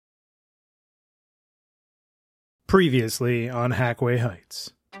Previously on Hackway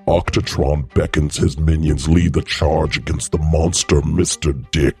Heights. Octatron beckons his minions lead the charge against the monster Mr.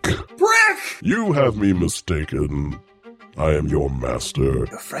 Dick. Brick! You have me mistaken. I am your master.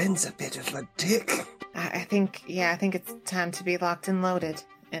 Your friend's a bit of a dick. I think it's time to be locked and loaded.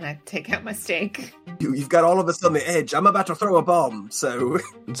 And I take out my stake. You've got all of us on the edge. I'm about to throw a bomb, so...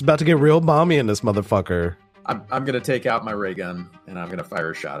 It's about to get real bomby in this motherfucker. I'm going to take out my ray gun, and I'm going to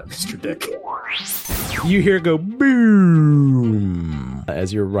fire a shot at Mr. Dick. You hear go boom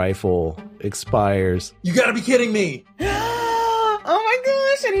as your rifle expires. You gotta be kidding me! Oh my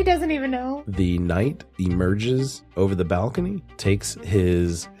gosh, and he doesn't even know. The knight emerges over the balcony, takes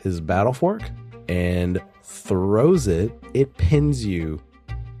his battle fork, and throws it. It pins you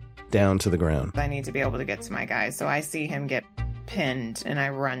down to the ground. I need to be able to get to my guy, so I see him get pinned, and I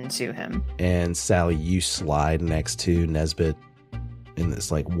run to him. And Sally, you slide next to Nesbit in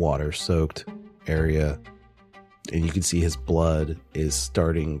this like water-soaked area, and you can see his blood is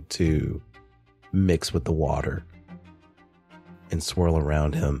starting to mix with the water and swirl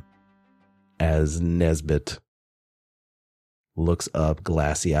around him as Nesbit looks up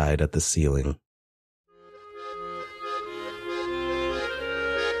glassy-eyed at the ceiling.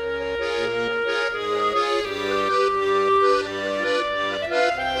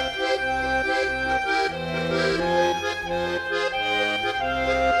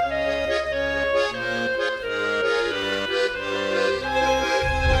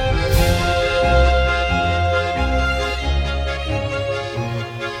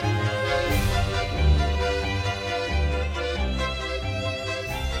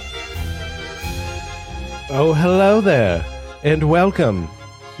 Oh, hello there, and welcome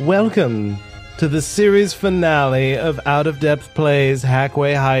to the series finale of Out of Depth Plays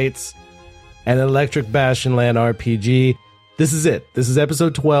Hackway Heights, an Electric Bastionland RPG. This is it. This is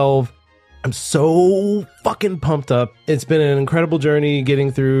episode 12. I'm so fucking pumped up. It's been an incredible journey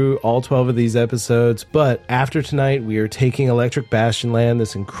getting through all 12 of these episodes, but after tonight, we are taking Electric Bastionland,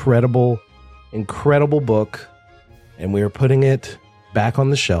 this incredible book, and we are putting it back on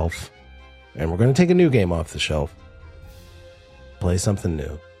the shelf. And we're going to take a new game off the shelf. Play something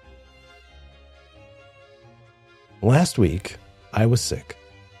new. Last week, I was sick.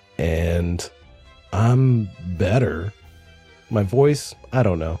 And I'm better. My voice, I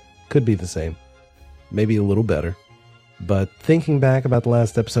don't know. Could be the same. Maybe a little better. But thinking back about the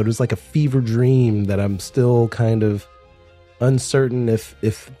last episode, it was like a fever dream that I'm still kind of uncertain if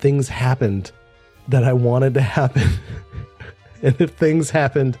things happened that I wanted to happen. And if things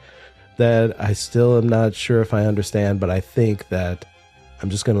happened that I still am not sure if I understand, but I think that I'm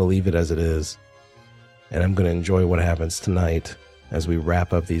just going to leave it as it is. And I'm going to enjoy what happens tonight as we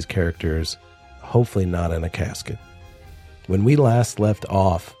wrap up these characters, hopefully not in a casket. When we last left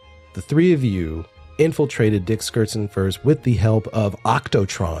off, the three of you infiltrated Dick Skirts and Furs with the help of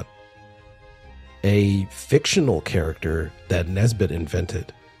Octatron, a fictional character that Nesbit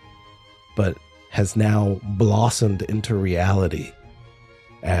invented, but has now blossomed into reality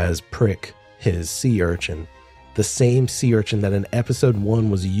as Prick, his sea urchin, the same sea urchin that in episode 1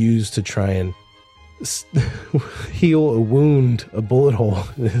 was used to try and heal a wound, a bullet hole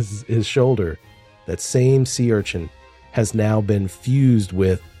in his shoulder. That same sea urchin has now been fused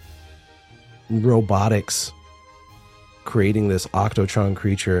with robotics, creating this Octatron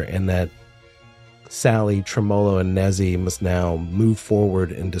creature, and that Sally, Tremolo, and Nezzy must now move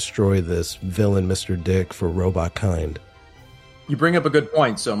forward and destroy this villain, Mr. Dick, for robot kind. You bring up a good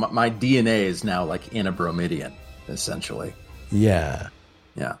point. So my DNA is now like in a Bromidian, essentially. Yeah.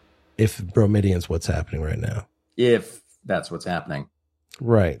 Yeah. If Bromidian's what's happening right now. If that's what's happening.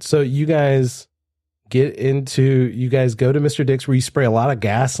 Right. So you guys go to Mr. Dick's where you spray a lot of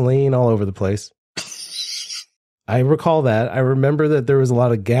gasoline all over the place. I recall that. I remember that there was a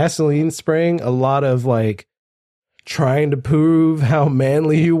lot of gasoline spraying, a lot of like trying to prove how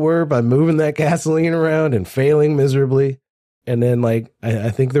manly you were by moving that gasoline around and failing miserably. And then, like,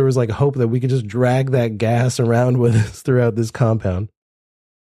 I think there was, like, hope that we could just drag that gas around with us throughout this compound.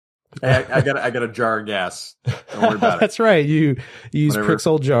 I got a jar of gas. Don't worry about it. That's right. You use Prick's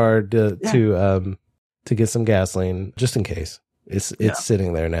old jar to get some gasoline, just in case. It's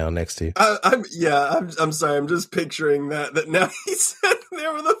sitting there now next to you. I'm sorry. I'm just picturing that now he's sitting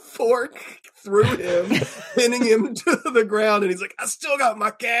there with a fork through him, pinning him to the ground, and he's like, I still got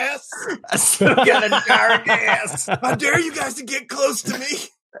my gas. I still got a jar of gas. I dare you guys to get close to me.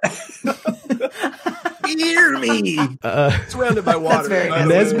 Hear me. Surrounded by water.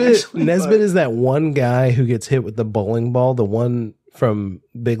 Nesbit is that one guy who gets hit with the bowling ball, the one from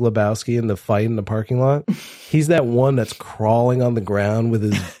Big Lebowski in the fight in the parking lot. He's that one that's crawling on the ground with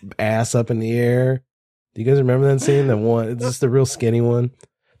his ass up in the air, Do you guys remember that scene? That one, it's just the real skinny one.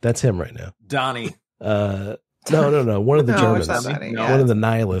 That's him right now. Donnie. No. One of the No, Germans. it's not Donnie, One of the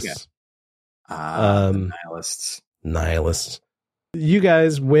nihilists. The nihilists. Nihilists. You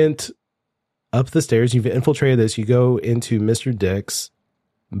guys went up the stairs. You've infiltrated this. You go into Mr. Dick's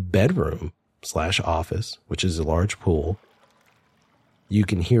bedroom / office, which is a large pool. You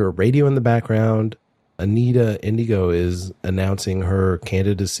can hear a radio in the background. Anita Indigo is announcing her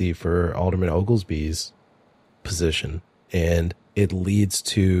candidacy for Alderman Oglesby's position. And it leads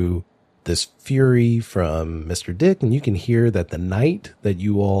to this fury from Mr. Dick. And you can hear that the knight that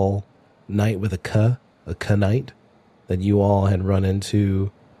you all, knight with a knight, that you all had run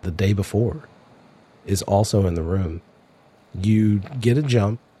into the day before is also in the room. You get a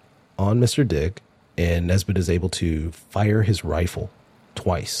jump on Mr. Dick, and Nesbitt is able to fire his rifle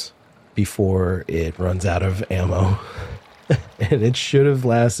twice before it runs out of ammo. And it should have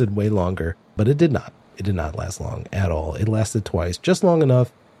lasted way longer, but it did not. It did not last long at all. It lasted twice, just long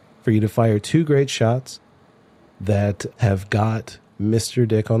enough for you to fire 2 great shots that have got Mr.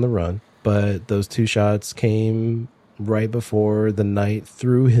 Dick on the run. But those 2 shots came right before the knight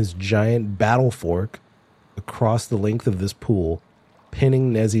threw his giant battle fork across the length of this pool,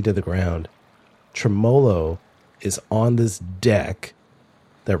 pinning Nezzy to the ground. Tremolo is on this deck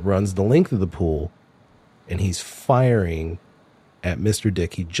that runs the length of the pool, and he's firing at Mr.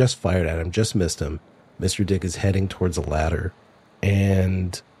 Dick. He just fired at him, just missed him. Mr. Dick is heading towards a ladder,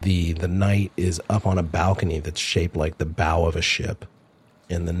 and the knight is up on a balcony that's shaped like the bow of a ship.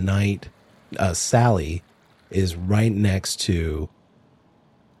 And the knight, Sally, is right next to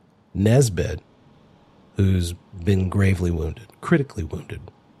Nesbitt, who's been gravely wounded, critically wounded,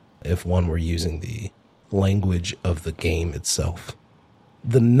 if one were using the language of the game itself.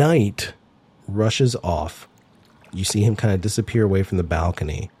 The knight rushes off. You see him kind of disappear away from the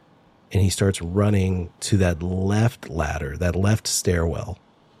balcony, and he starts running to that left ladder, that left stairwell,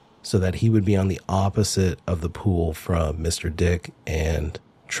 so that he would be on the opposite of the pool from Mr. Dick and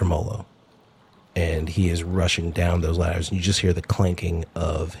Tremolo. And he is rushing down those ladders, and you just hear the clanking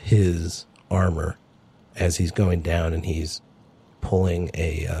of his armor as he's going down, and he's pulling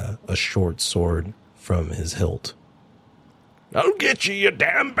a short sword from his hilt. I'll get you, you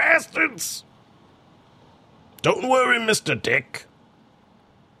damn bastards! Don't worry, Mr. Dick.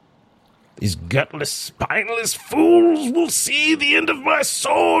 These gutless, spineless fools will see the end of my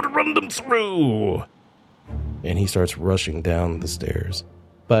sword run them through. And he starts rushing down the stairs.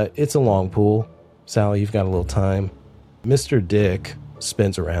 But it's a long pool. Sally, you've got a little time. Mr. Dick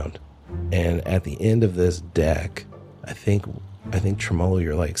spins around. And at the end of this deck, I think Tremolo,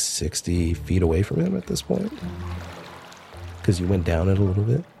 you're like 60 feet away from him at this point. Because you went down it a little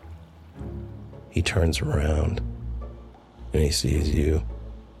bit. He turns around and he sees you,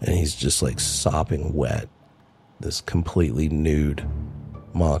 and he's just like sopping wet. This completely nude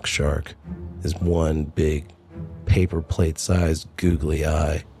mock shark, his one big paper plate sized googly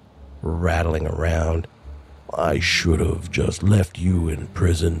eye rattling around. I should have just left you in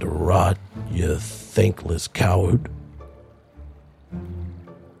prison to rot, you thankless coward.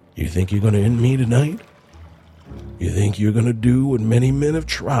 You think you're going to end me tonight? You think you're going to do what many men have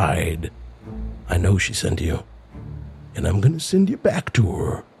tried? I know she sent you, and I'm going to send you back to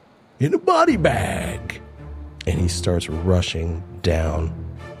her in a body bag. And he starts rushing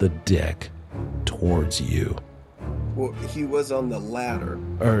down the deck towards you. Well, he was on the ladder.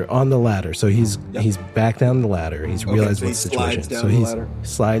 Or on the ladder. So he's back down the ladder. He's realized so what the he situation slides is. down So the he ladder?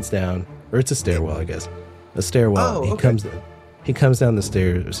 slides down, or it's a stairwell, I guess. A stairwell. Oh, He okay. comes down the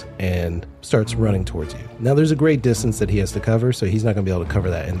stairs and starts running towards you. Now, there's a great distance that he has to cover, so he's not going to be able to cover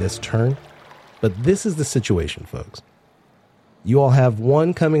that in this turn. But this is the situation, folks. You all have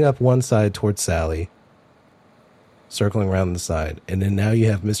one coming up one side towards Sally, circling around the side, and then now you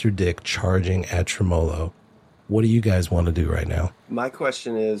have Mr. Dick charging at Tremolo. What do you guys want to do right now? My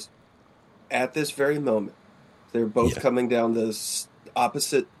question is, at this very moment, they're both coming down this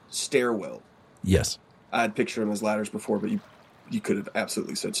opposite stairwell. Yes. I'd pictured them as ladders before, but you could have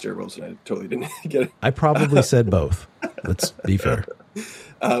absolutely said stairwells, and I totally didn't get it. I probably said both. Let's be fair.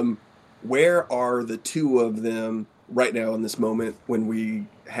 Where are the two of them right now in this moment when we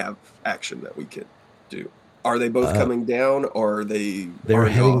have action that we can do? Are they both coming down, or are they? They're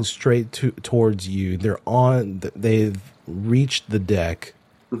already heading off? straight towards you. They've reached the deck,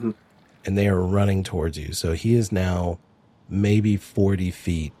 Mhm. and they are running towards you. So he is now maybe 40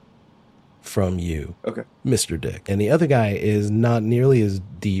 feet from you, Okay. Mr. Dick. And the other guy is not nearly as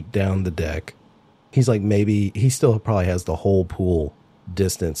deep down the deck. He's like he still probably has the whole pool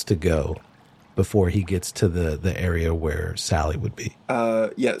distance to go before he gets to the area where Sally would be.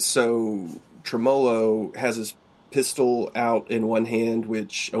 Yeah, so Tremolo has his pistol out in one hand,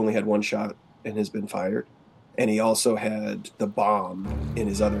 which only had one shot and has been fired. And he also had the bomb in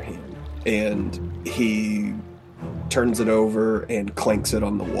his other hand. And he turns it over and clanks it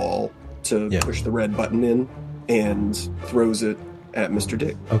on the wall to push the red button in and throws it at Mr.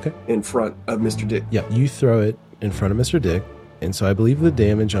 Dick. Okay. In front of Mr. Dick. Yeah, you throw it in front of Mr. Dick. And so I believe the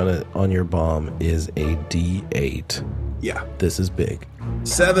damage on your bomb is a D8. Yeah. This is big.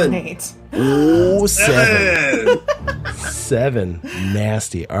 7. 8. Oh, 7. 7.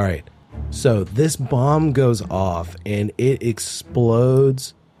 Nasty. All right. So this bomb goes off and it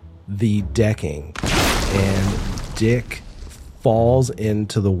explodes the decking. And Dick falls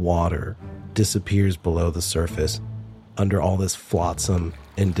into the water, disappears below the surface under all this flotsam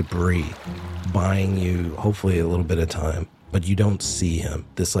and debris, buying you hopefully a little bit of time. But you don't see him.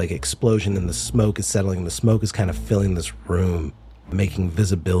 This like explosion and the smoke is settling. The smoke is kind of filling this room, making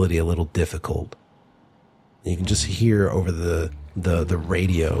visibility a little difficult. You can just hear over the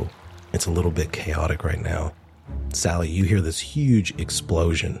radio. It's a little bit chaotic right now. Sally, you hear this huge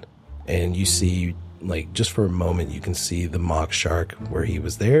explosion and you see, like, just for a moment, you can see the mock shark where he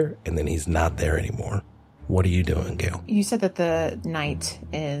was there and then he's not there anymore. What are you doing, Gail? You said that the knight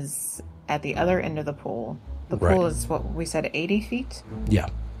is at the other end of the pool. The pool is what we said, 80 feet? Yeah.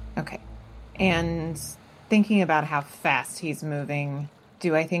 Okay. And thinking about how fast he's moving,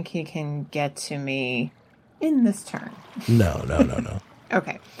 do I think he can get to me in this turn? No.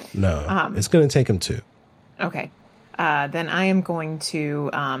 Okay. No. It's going to take him 2. Okay. Then I am going to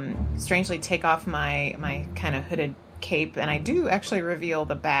strangely take off my kind of hooded cape, and I do actually reveal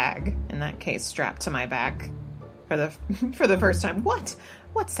the bag, in that case, strapped to my back for the first time.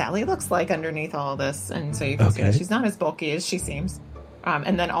 What Sally looks like underneath all this, and so you can see that she's not as bulky as she seems.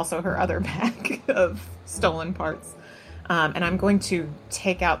 And then also her other bag of stolen parts. And I'm going to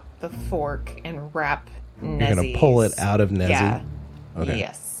take out the fork and wrap Nezzie's. You're going to pull it out of Nezzie? Yeah. Okay.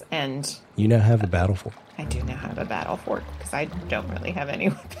 Yes. And you now have a battle fork. I do now have a battle fork because I don't really have any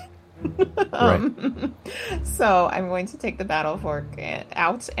weapon. Right. So I'm going to take the battle fork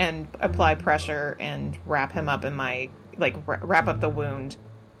out and apply pressure and wrap him up in my, like, wrap up the wound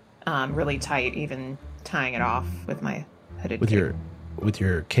really tight, even tying it off with my hooded cape. With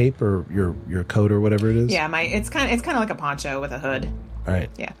your cape or your coat or whatever it is? Yeah, it's kind of like a poncho with a hood. All right.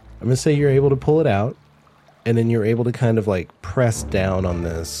 Yeah. I'm going to say you're able to pull it out, and then you're able to kind of like press down on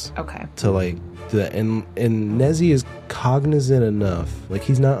this. Okay. To like do that. And Nezzie is cognizant enough, like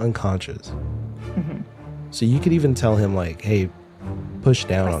he's not unconscious. Mm-hmm. So you could even tell him like, hey, push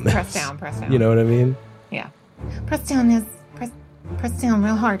down on this. Press down. You know what I mean? Yeah. Press down, Nez. Press down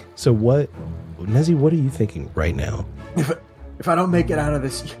real hard. So Nezzie, what are you thinking right now? If I don't make it out of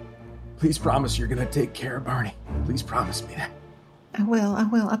this, please promise you're going to take care of Barney. Please promise me that. I will.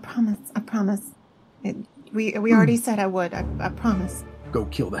 I promise. We already said I would. I promise. Go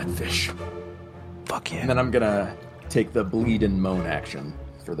kill that fish. Fuck yeah. And then I'm going to take the bleed and moan action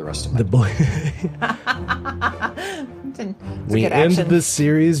for the rest of my We end this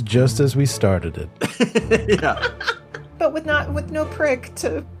series just as we started it. Yeah. But with no prick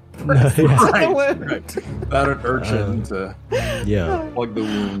to press the wound. Right. Without an urchin to plug the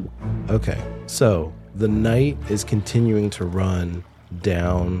wound. Okay, so the knight is continuing to run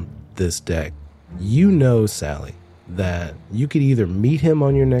down this deck. You know, Sally, that you could either meet him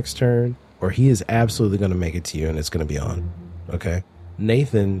on your next turn or he is absolutely going to make it to you and it's going to be on. Okay?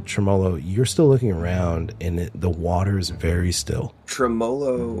 Nathan, Tremolo, you're still looking around and the water is very still.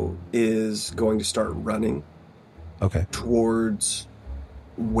 Tremolo is going to start running. Okay. Towards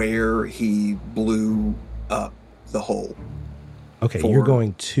where he blew up the hole. Okay, you're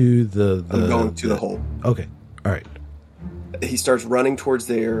going to the I'm going to the hole. Okay, all right. He starts running towards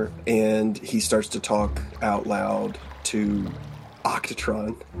there, and he starts to talk out loud to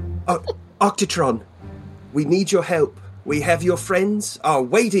Octatron. Octatron, we need your help. We have your friends are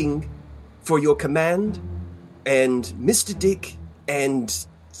waiting for your command, and Mr. Dick and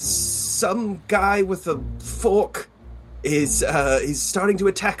some guy with a fork is starting to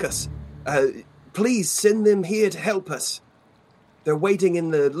attack us. Please send them here to help us. They're waiting in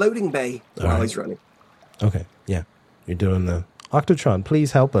the loading bay while he's running. Okay, yeah. You're doing the Octatron,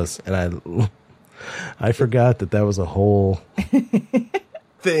 please help us. And I forgot that was a whole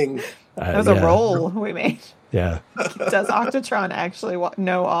thing. That was a roll we made. Yeah. Does Octatron actually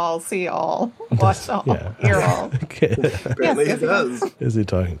know all, see all, watch all, hear all? Okay. Apparently he does. Is he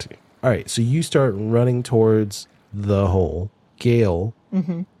talking to you? All right, so you start running towards the hole. Gale,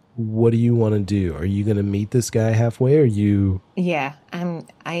 what do you want to do? Are you going to meet this guy halfway, or you? Yeah, now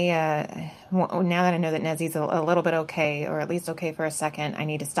that I know that Nezzy's a little bit okay, or at least okay for a second, I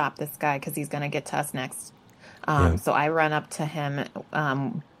need to stop this guy because he's going to get to us next. So I run up to him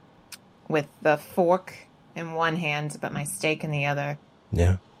with the fork in one hand, but my steak in the other.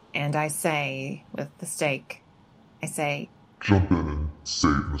 Yeah. And I say, with the steak, Jump in and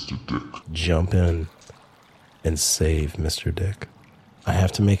save Mr. Dick. Jump in and save Mr. Dick. I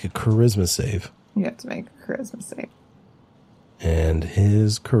have to make a charisma save. You have to make a charisma save. And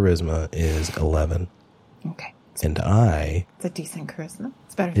his charisma is 11. Okay. And It's a decent charisma.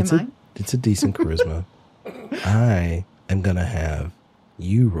 It's better than mine. It's a decent charisma. I am going to have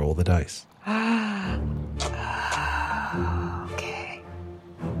you roll the dice. Okay.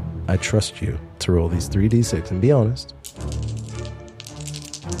 I trust you to roll these 3d6 and be honest.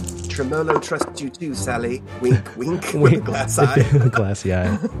 Tremolo trusts you too, Sally. Wink, wink, with the glass eye. The glassy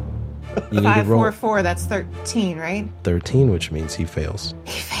eye. You need 5, to roll 4, 4. That's 13, right? 13, which means he fails.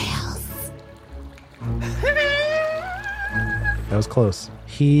 He fails. That was close.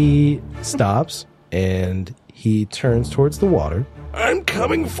 He stops and he turns towards the water. I'm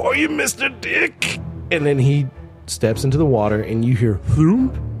coming for you, Mr. Dick. And then he steps into the water and you hear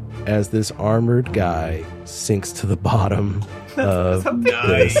thump as this armored guy sinks to the bottom of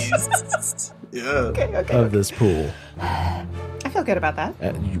Nice. Yeah. Okay. this pool. I feel good about that.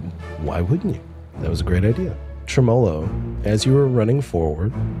 Why wouldn't you? That was a great idea. Tremolo, as you were running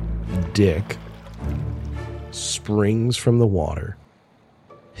forward, Dick springs from the water.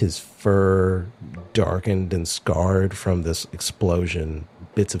 His fur darkened and scarred from this explosion,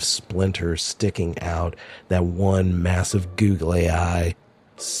 bits of splinters sticking out, that one massive googly eye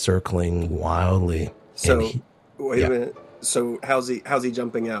circling wildly. So, And wait a minute. So, how's he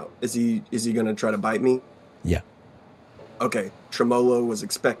jumping out? Is he going to try to bite me? Yeah. Okay, Tremolo was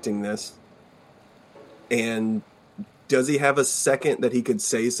expecting this. And does he have a second that he could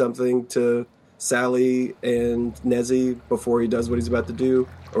say something to Sally and Nezzy before he does what he's about to do?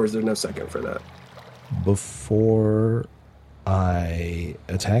 Or is there no second for that? Before I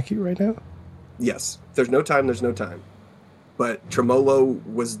attack you right now? Yes. If there's no time, there's no time. But Tremolo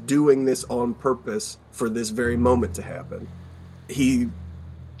was doing this on purpose for this very moment to happen. He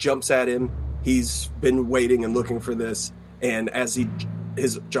jumps at him. He's been waiting and looking for this. And as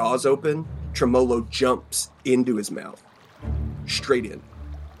his jaws open, Tremolo jumps into his mouth. Straight in.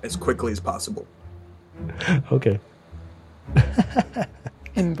 As quickly as possible. Okay.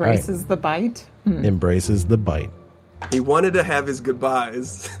 Embraces the bite. Embraces the bite. He wanted to have his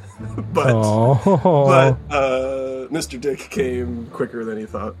goodbyes. but Mr. Dick came quicker than he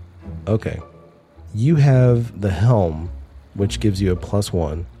thought. Okay. You have the helm, which gives you a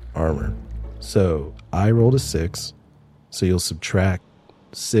 +1 armor. So I rolled a 6. So you'll subtract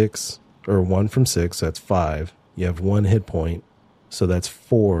 6 or 1 from 6. That's 5. You have 1 hit point. So that's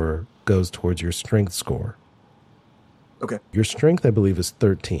 4 goes towards your strength score. Okay. Your strength, I believe, is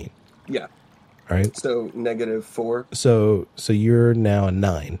 13. Yeah. All right. So -4. So you're now a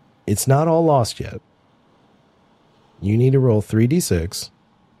 9. It's not all lost yet. You need to roll 3d6.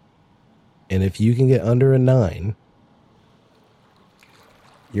 And if you can get under a 9,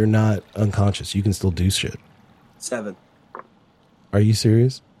 you're not unconscious. You can still do shit. 7. Are you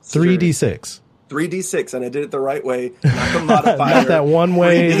serious? Sure. 3d6. 3d6, and I did it the right way. Not the modifier. Not that one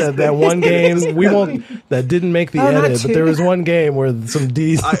way, that one game. We won't. That didn't make the edit, but there was one game where some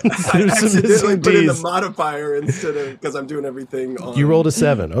D's. I there was accidentally put in the Ds. modifier instead of, because I'm doing everything on. You rolled a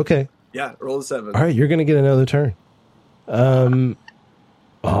 7. Okay. Yeah, rolled a 7. All right, you're gonna get another turn.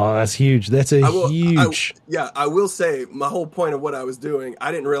 Oh, that's huge. That's huge. I will say, my whole point of what I was doing,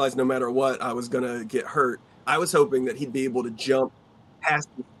 I didn't realize no matter what, I was going to get hurt. I was hoping that he'd be able to jump past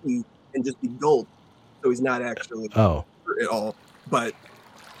his feet and just be gulped, so he's not actually hurt at all. But,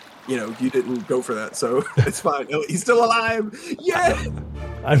 you didn't go for that, so it's fine. He's still alive! Yeah!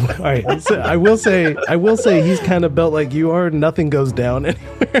 All right. So I will say he's kind of built like you are. Nothing goes down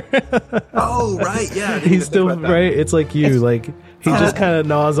anywhere. Oh, right, yeah. He's still right. It's like you. Like he just kind of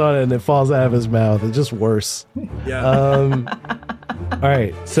gnaws on it and it falls out of his mouth. It's just worse. Yeah. All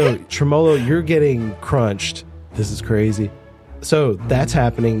right. So Tremolo, you're getting crunched. This is crazy. So that's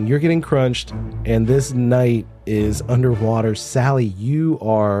happening. You're getting crunched, and this knight is underwater. Sally,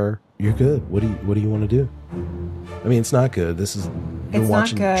 you're good. What do you want to do? I mean, it's not good. You're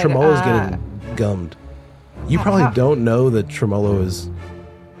watching Tremolo's getting gummed. You probably don't know that Tremolo is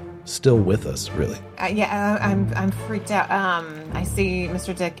still with us, really. I'm freaked out. I see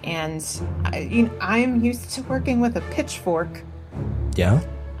Mr. Dick, and I'm used to working with a pitchfork. Yeah?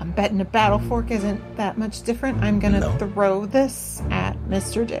 I'm betting a battle fork isn't that much different. I'm gonna throw this at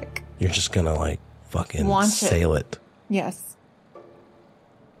Mr. Dick. You're just gonna like fucking Want it. sail it. Yes.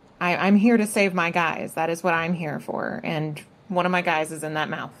 I'm here to save my guys. That is what I'm here for. And one of my guys is in that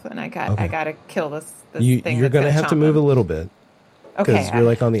mouth, and I gotta kill this thing. You're gonna have to move a little bit because Okay. you're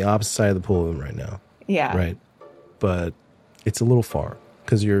like on the opposite side of the pool room right now. Yeah. Right. But it's a little far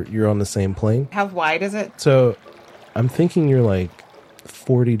because you're on the same plane. How wide is it? So I'm thinking you're like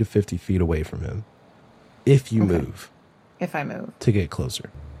 40 to 50 feet away from him if you move If I move. to get closer.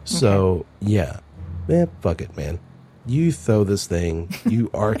 So yeah, man, fuck it, man. You throw this thing, you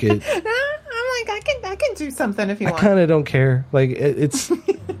arc it. I'm like, I can do something if you I want. kind of don't care. Like it's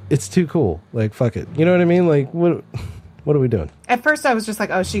too cool. Like fuck it. You know what I mean? Like what are we doing? At first, I was just like,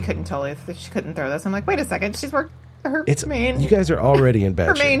 oh, she couldn't throw this. I'm like, wait a second, she's worked her main. You guys are already in bad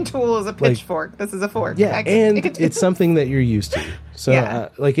her shape. main tool is a pitchfork. This is a fork. Yeah, and I can do it's something that you're used to. So, Yeah.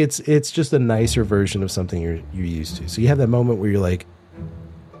 like, it's just a nicer version of something you're used to. So you have that moment where you're like,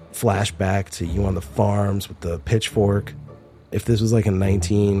 flashback to you on the farms with the pitchfork. If this was like a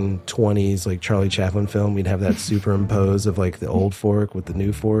 1920s like Charlie Chaplin film, we'd have that superimpose of like the old fork with the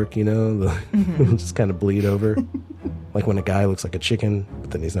new fork. You know, just kind of bleed over, like when a guy looks like a chicken,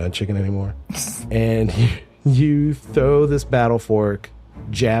 but then he's not a chicken anymore. And you throw this battle fork,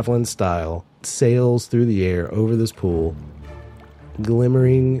 javelin style, sails through the air over this pool,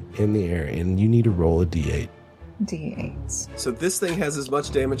 glimmering in the air, and you need to roll a d8. D8s. So this thing has as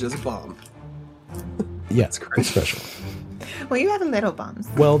much damage as a bomb. Yeah, That's great. it's special. Well, you have little bombs.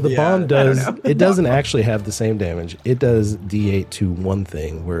 Well, the Yeah, bomb I does. don't know. It doesn't actually have the same damage. It does d8 to one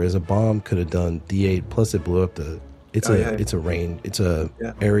thing, whereas a bomb could have done d8 plus it blew up the. It's Oh, a yeah. it's a range. It's a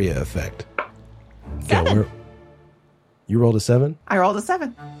Yeah. area effect. 7. You rolled a 7. I rolled a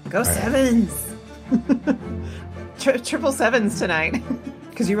 7. Go sevens. Triple sevens tonight.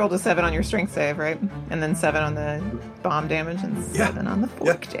 Because you rolled a 7 on your strength save, right? And then 7 on the bomb damage and 7 on the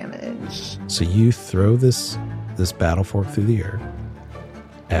fork damage. So you throw this battle fork through the air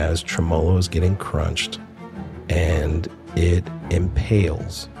as Tremolo is getting crunched, and it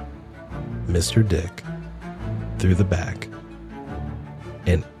impales Mr. Dick through the back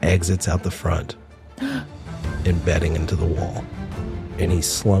and exits out the front, embedding into the wall. And he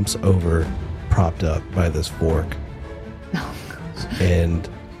slumps over, propped up by this fork. And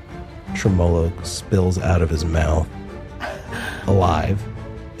Tremolo spills out of his mouth alive,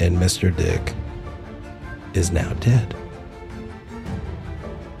 and Mr. Dick is now dead.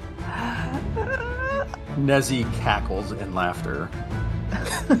 Nezzy cackles in laughter.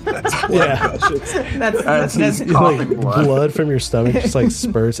 Yeah. That's he's that's coughing Like blood. blood from your stomach just like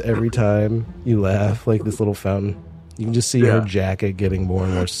spurts every time you laugh, like this little fountain. You can just see her Yeah. jacket getting more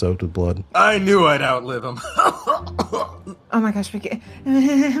and more soaked with blood. I knew I'd outlive him. Oh my gosh,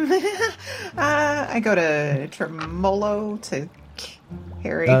 I go to Tremolo to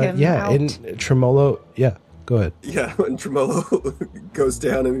carry him Yeah, out. and Tremolo, yeah, go ahead. Yeah, when Tremolo goes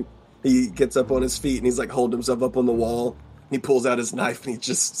down and he gets up on his feet and he's like holding himself up on the wall. He pulls out his knife and he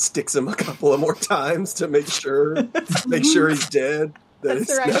just sticks him a couple of more times to make sure he's dead.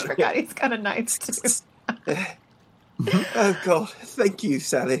 That's right, I forgot he's got a knife too. Oh God, thank you,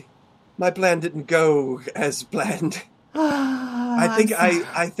 Sally. My plan didn't go as planned.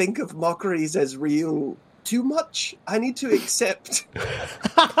 I think of mockeries as real too much. I need to accept.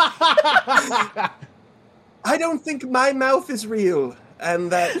 I don't think my mouth is real,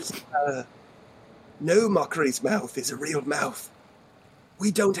 and that no mockery's mouth is a real mouth.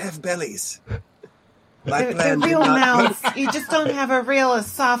 We don't have bellies. My They're plan did real not mouths. You just don't have a real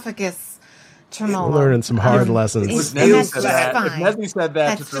esophagus, Tremolo. Learning some hard lessons. If And Nezzy that's said just that, fine. if Nezzy said that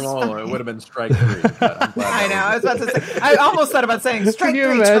That's to just Tremolo, fine. it would have been strike 3. But I'm glad I that know. I was about to say. I almost thought about saying strike Can you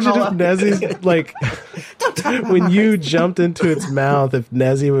 3, imagine Tremolo. if Nezzy's like Don't talk about when you mockeries. jumped into its mouth? If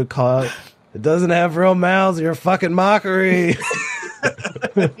Nezzy would call it doesn't have real mouths. You're a fucking mockery.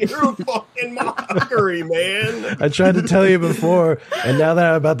 You're a fucking mockery, man. I tried to tell you before, and now that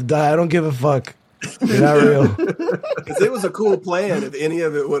I'm about to die, I don't give a fuck. You're not real. Because it was a cool plan if any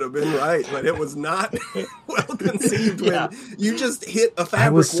of it would have been right, but it was not well conceived when you just hit a fabric I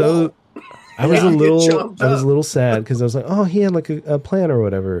was wall. I was Yeah, a you get little, jumped I was a up. little sad because I was like, oh, he had like a plan or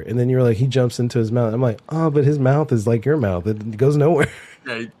whatever, and then you were like, he jumps into his mouth. I'm like, oh, but his mouth is like your mouth; it goes nowhere.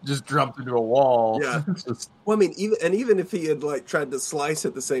 Yeah, he just jumped into a wall. Yeah. It's just, Well, I mean, even if he had like tried to slice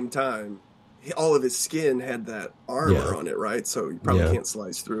at the same time, all of his skin had that armor Yeah. on it, right? So you probably Yeah. can't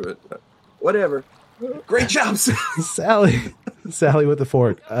slice through it. But whatever. Great job, Sally with the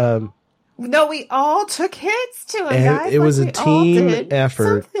fork. No, we all took hits to him, And guys. it was Like, a we all team did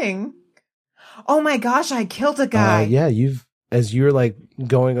effort. Something. Oh my gosh, I killed a guy. Yeah, as you're like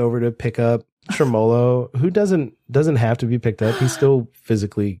going over to pick up Tremolo, who doesn't have to be picked up. He's still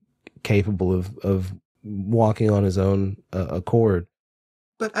physically capable of walking on his own accord.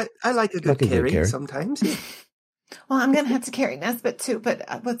 But I like a good carry sometimes. Yeah. Well, I'm going to have to carry Nesbit too, but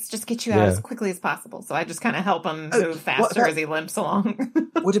let's just get you out as quickly as possible. So I just kind of help him move faster as he limps along.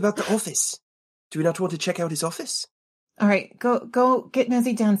 What about the office? Do we not want to check out his office? All right, go get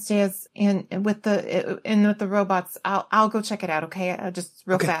Nezzy downstairs and with the robots. I'll go check it out. Okay, just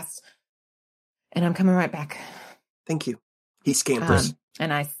real fast, and I'm coming right back. Thank you. He scampers,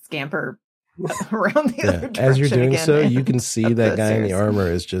 and I scamper around the other direction. As you're doing again, so, you can see that guy in the stairs. armor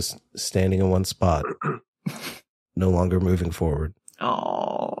is just standing in one spot, no longer moving forward.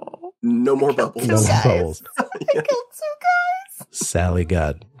 Oh, no more bubbles. No more bubbles. I killed 2 guys. Sally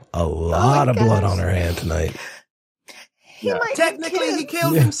got a lot of blood on her hand tonight. Technically, he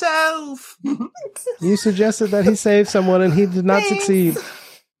killed himself. You suggested that he saved someone and he did not succeed.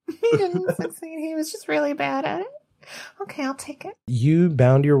 He didn't succeed. He was just really bad at it. Okay, I'll take it. You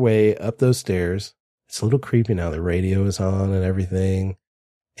bound your way up those stairs. It's a little creepy now. The radio is on and everything.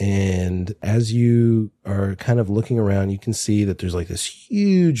 And as you are kind of looking around, you can see that there's like this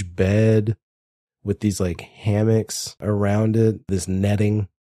huge bed with these like hammocks around it, this netting,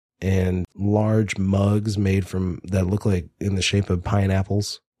 and large mugs made that look like in the shape of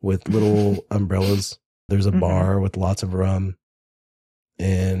pineapples with little umbrellas. There's a bar with lots of rum.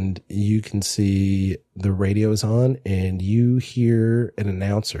 And you can see the radio is on, and you hear an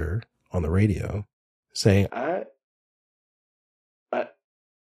announcer on the radio saying,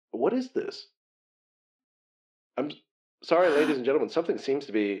 what is this? I'm sorry, ladies and gentlemen, something seems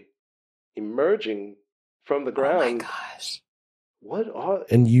to be emerging from the ground. Oh my gosh.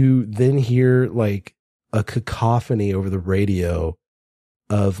 And you then hear like a cacophony over the radio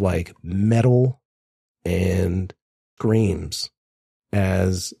of like metal and screams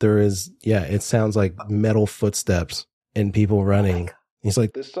as there is, it sounds like metal footsteps and people running. He's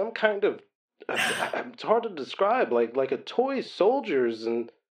like, there's some kind of, it's hard to describe, like a toy soldiers.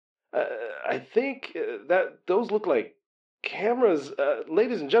 And I think that those look like cameras.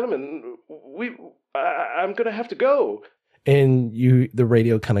 Ladies and gentlemen, I'm going to have to go. And the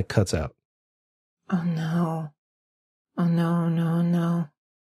radio kind of cuts out. Oh no. Oh no.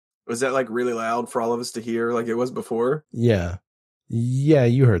 Was that like really loud for all of us to hear like it was before? Yeah. Yeah,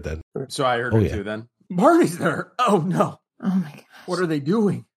 you heard that. So I heard it too then. Barney's there. Oh no. Oh my gosh. What are they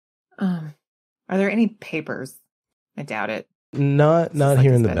doing? Are there any papers? I doubt it. Not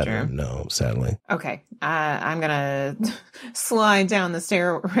here in the bedroom. No, sadly. Okay. I'm gonna slide down the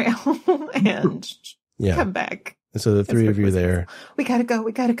stair rail and come back. And so the three of you there. We gotta go.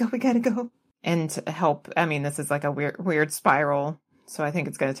 And to help, I mean, this is like a weird spiral. So I think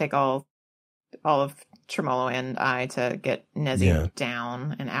it's going to take all of Tremolo and I to get Nezzy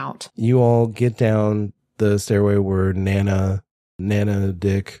down and out. You all get down the stairway where Nana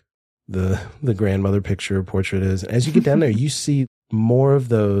Dick, the grandmother picture portrait is. As you get down there, you see more of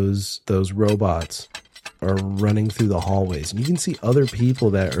those robots are running through the hallways. And you can see other people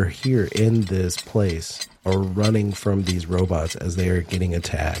that are here in this place are running from these robots as they are getting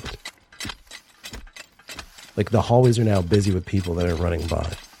attacked. Like the hallways are now busy with people that are running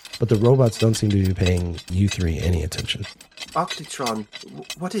by. But the robots don't seem to be paying you three any attention. Octatron,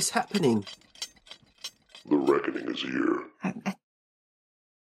 what is happening? The reckoning is here.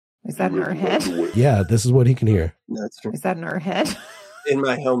 Is that in her head? Yeah, this is what he can hear. No, it's true. Is that in her head? In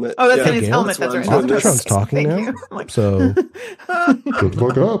my helmet. Oh, that's in his helmet. That's right. Octatron's talking now. So, Shut the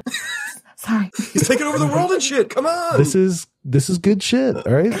fuck up. Sorry. He's taking over the world and shit. Come on. This is good shit.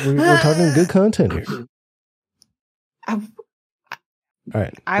 All right, we're talking good content here. All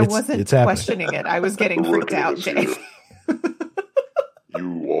right. I wasn't questioning it. I was getting freaked out, Jay.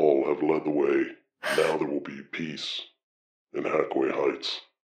 You all have led the way. Now there will be peace in Hackway Heights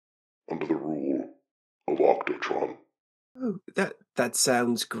under the rule of Octatron. Oh, that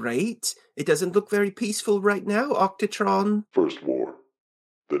sounds great. It doesn't look very peaceful right now, Octatron. First war,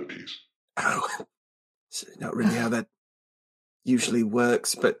 then peace. Oh, it's not really how that usually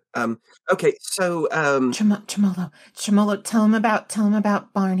works, but okay, so Tremolo, tell him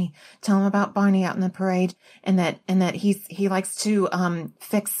about Barney. Tell him about Barney out in the parade, and that he likes to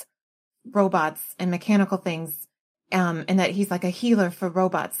fix robots and mechanical things, and that he's like a healer for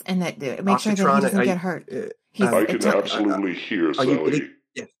robots, and that make sure that he doesn't get hurt. I can absolutely hear Sally.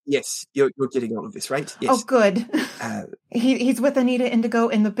 Yes, you're getting all of this, right? Yes. Oh, good. He's with Anita Indigo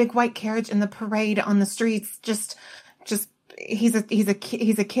in the big white carriage in the parade on the streets. Just he's a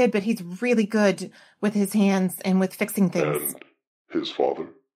kid, but he's really good with his hands and with fixing things. And his father?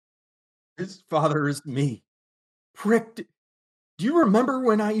 His father is me. Prick, Do you remember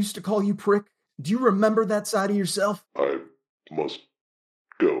when I used to call you prick? Do you remember that side of yourself? I must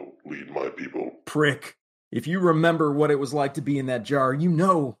go lead my people. Prick. If you remember what it was like to be in that jar, you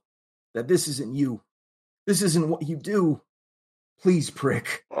know that this isn't you. This isn't what you do. Please,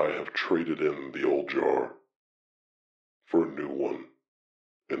 prick. I have traded in the old jar for a new one,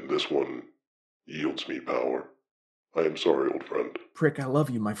 and this one yields me power. I am sorry, old friend. Prick, I love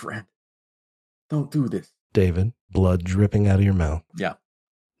you, my friend. Don't do this. David, blood dripping out of your mouth. Yeah.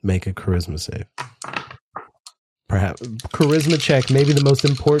 Make a charisma save. Perhaps charisma check, maybe the most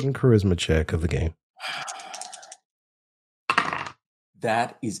important charisma check of the game.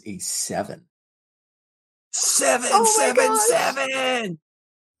 That is a 7. 7, Oh my 7,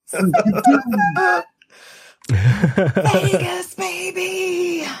 gosh. 7. Vegas,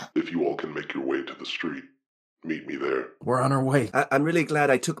 baby. If you all can make your way to the street, meet me there. We're on our way. I'm really glad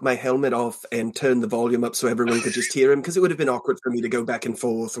I took my helmet off and turned the volume up so everyone could just hear him, because it would have been awkward for me to go back and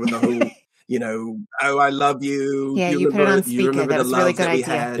forth with the whole, oh, I love you. Yeah, you put it on speaker. Remember that the was a love really good that we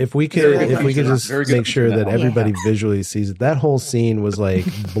idea. had. If we Very could good. just Very good make sure that feedback. everybody visually sees it. That whole scene was like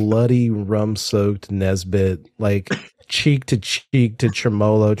bloody, rum-soaked Nesbit, like cheek to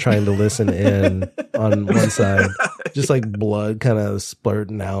Tremolo trying to listen in on one side, just like blood kind of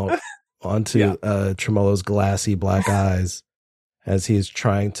splurting out onto Tremolo's glassy black eyes as he's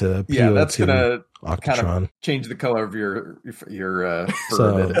trying to appeal that's to gonna Octotron. kind of change the color of your fur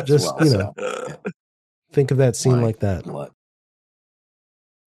So, a bit as just, well. think of that scene My like that. blood.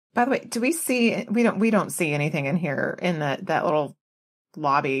 By the way, do we see? We don't see anything in here in that little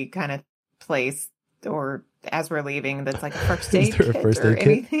lobby kind of place, or as we're leaving, that's like a first aid Is there a kit first or aid kit?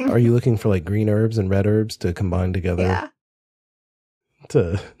 anything. Are you looking for like green herbs and red herbs to combine together Yeah.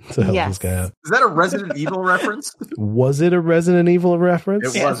 to help Yes. this guy out? Is that a Resident Evil reference? Was it a Resident Evil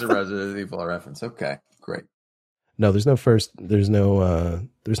reference? It was a Resident Evil reference. Okay, great. No, there's no first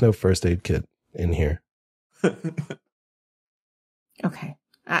aid kit in here. Okay.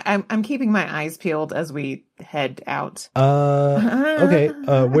 I'm keeping my eyes peeled as we head out. Okay.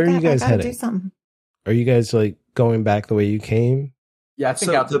 Where are you guys I gotta do heading? something. Are you guys like going back the way you came? Yeah, I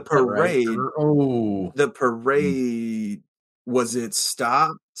think So out the to pit, right? parade- Oh, The parade, was it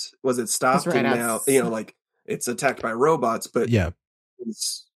stopped? Was it stopped? right And now, outside. it's attacked by robots, but Yeah.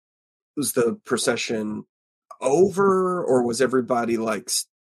 was the procession over, or was everybody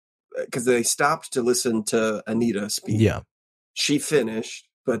because they stopped to listen to Anita speak? Yeah. She finished,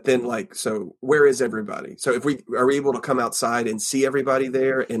 but then so where is everybody? So if are we able to come outside and see everybody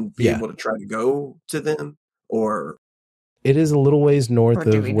there and be Yeah. able to try to go to them, or It is a little ways north Or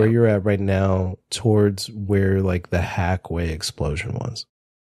do of we where know? you're at right now, towards where like the Hackway explosion was.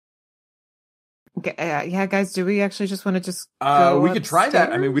 Yeah, guys, do we actually just want to just go we could try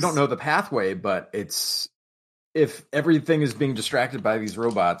that. I mean, we upstairs? don't know the pathway, but if everything is being distracted by these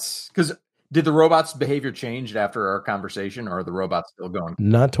robots, because did the robots' behavior change after our conversation, or are the robots still going?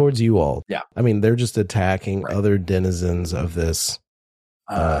 Not towards you all. Yeah. I mean, they're just attacking Right. other denizens of this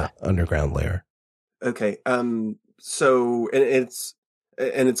underground lair. okay? So it's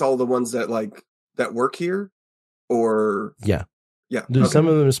all the ones that work here, or Yeah. yeah. Some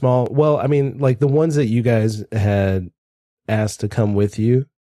of them are small. Well, I mean, like the ones that you guys had asked to come with you,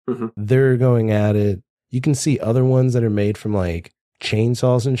 Mhm. they're going at it. You can see other ones that are made from like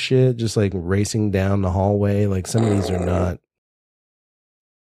chainsaws and shit, just like racing down the hallway. Like some of these are not.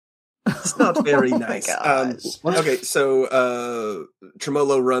 It's not very Oh my nice. gosh. Okay, so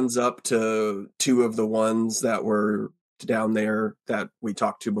Tremolo runs up to two of the ones that were down there that we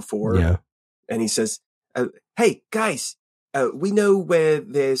talked to before, Yeah. and he says, "Hey guys, we know where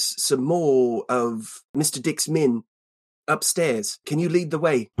there's some more of Mr. Dick's men upstairs. Can you lead the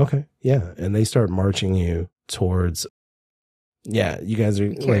way?" Okay. Yeah. And they start marching you towards. Yeah. You guys are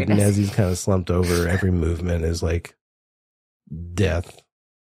like, Carried us. Nezzy's kind of slumped over. Every movement is like death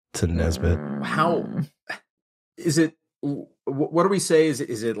to Nesbit. How is it? What do we say? Is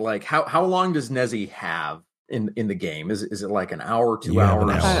it like how long does Nezzy have in the game? Is it like an hour, 2 You have hours? an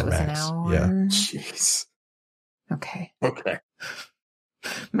I thought hour it was max. an hour. Yeah. Jeez. Okay. Okay.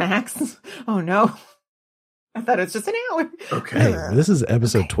 Max? Oh no. I thought it was just an hour. Okay. Hey, this is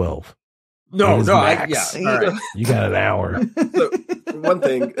episode Okay. 12. No, It is no. max. Yeah. All right. You got an hour. So, one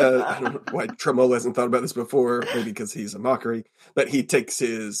thing, I don't know why Tremolo hasn't thought about this before, maybe because he's a mockery, but he takes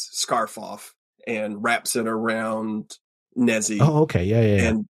his scarf off and wraps it around Nezzy Oh, okay. Yeah. Yeah. Yeah.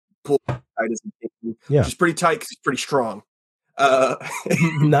 and pulls it tight as he can, Yeah. which is pretty tight because he's pretty strong.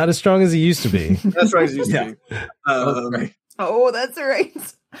 Not as strong as he used to be. That's right, as he used Yeah. to be. Okay. Oh, that's right.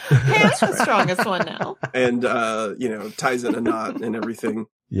 Hey, I'm the strongest one now. And, ties in a knot and everything.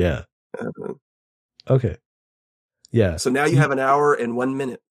 Yeah. Uh, Okay. Yeah. So now you have an hour and 1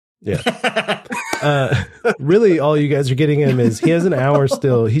 minute. Yeah. Really, all you guys are getting him is he has an hour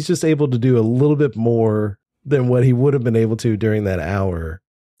still. He's just able to do a little bit more than what he would have been able to during that hour.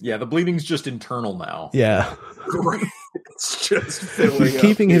 Yeah, the bleeding's just internal now. Yeah. It's just filling up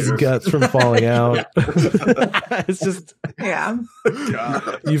keeping his here. guts from falling out. It's just, Yeah.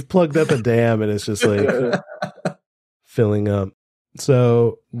 God. you've plugged up a dam and it's just like filling up.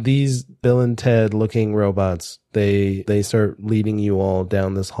 So these Bill and Ted looking robots, they start leading you all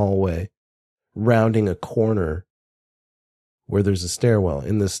down this hallway, rounding a corner where there's a stairwell.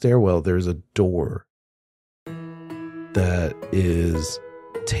 In the stairwell, there's a door that is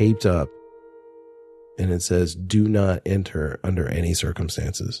taped up, and it says, "Do not enter under any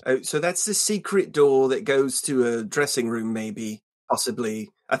circumstances." Oh, so that's the secret door that goes to a dressing room, maybe, possibly.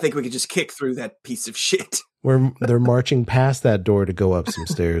 I think we could just kick through that piece of shit. They're marching past that door to go up some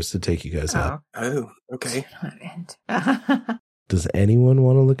stairs to take you guys up. Oh, okay. Does anyone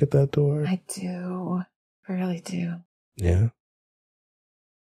want to look at that door? I do. I really do. Yeah.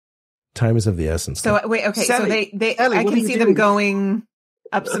 Time is of the essence. So wait, okay. Sally, so they Sally, I what are can you see doing? them going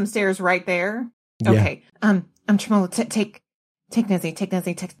up some stairs right there. Yeah. Okay. I'm Tremolo. Take Nezzy. Take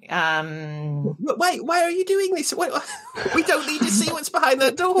Nezzy. Wait, why are you doing this? What, we don't need to see what's behind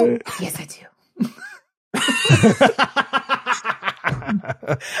that door. Yes, I do.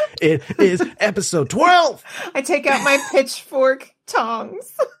 It is episode 12. I take out my pitchfork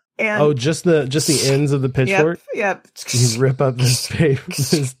tongs. And Just the ends of the pitchfork. Yep. You rip up this tape.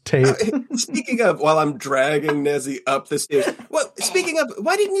 Speaking of, while I'm dragging Nezzy up the stairs. Well, speaking of,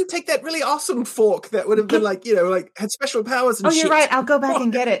 why didn't you take that really awesome fork that would have been like, had special powers and Oh, shit? you're right. I'll go back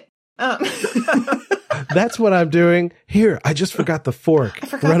and get it. That's what I'm doing. Here, I just forgot the fork.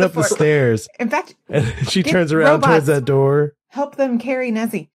 Run the up the fork. stars. In fact, And she Get turns around towards robots. that door. help them carry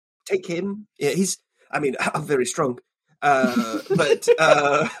Nezzy. Take him. Yeah, I'm very strong. But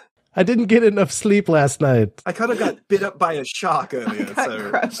I didn't get enough sleep last night. I kind of got bit up by a shark earlier, I got so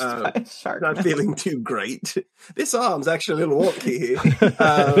crushed by a shark. not feeling too great. This arm's actually a little wonky.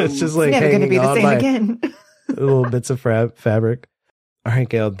 It's just like Never going to hanging be the on same by again. little bits of fabric. All right,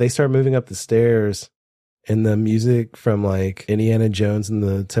 Gail, they start moving up the stairs, and the music from like Indiana Jones and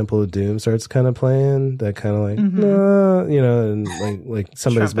the Temple of Doom starts kind of playing. That kind of like, and like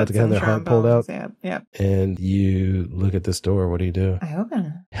somebody's about to get their heart pulled out. Yep. And you look at this door. What do you do? I open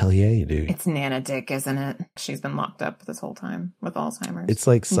it. Hell yeah, you do. It's Nana Dick, isn't it? She's been locked up this whole time with Alzheimer's. It's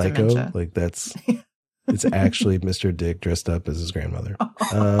like Psycho. Dementia. Like that's, it's actually Mr. Dick dressed up as his grandmother.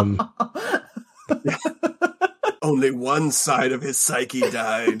 Only one side of his psyche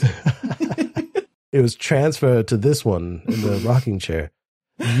died. It was transferred to this one in the rocking chair.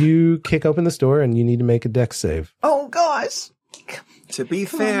 You kick open this door and you need to make a dex save. Oh gosh. To be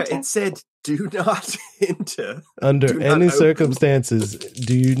Come fair, on, Jack. it said, "Do not enter." Under Do not any open. circumstances,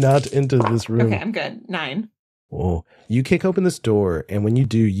 do you not enter this room. Okay, I'm good. 9. Oh, you kick open this door, and when you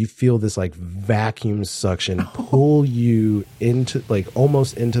do, you feel this like vacuum suction pull you into like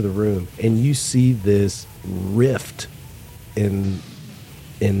almost into the room, and you see this rift in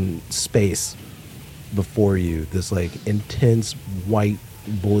space before you. This like intense white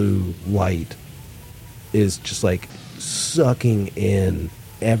blue light is just like sucking in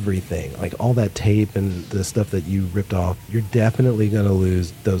everything, like all that tape and the stuff that you ripped off. You're definitely gonna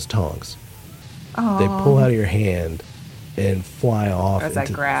lose those tongs. Oh. They pull out of your hand and fly off As I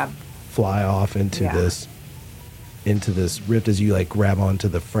grab. into this rift as you like grab onto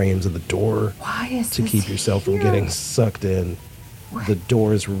the frames of the door Why is to this keep yourself from here? getting sucked in. The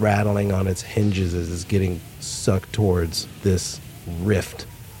door is rattling on its hinges as it's getting sucked towards this rift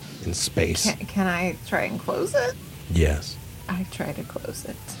in space. Can I try and close it? Yes. I try to close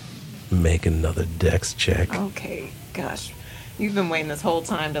it. Make another dex check. Okay, gosh. You've been waiting this whole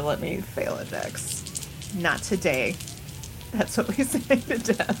time to let me fail a dex. Not today. That's what we say to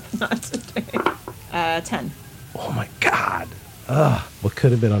death. Not today. 10. Oh my god. Ugh. What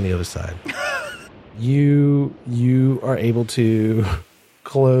could have been on the other side? You are able to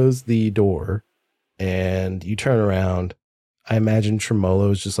close the door and you turn around. I imagine Tremolo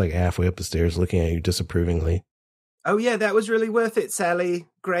is just like halfway up the stairs looking at you disapprovingly. Oh yeah, that was really worth it, Sally.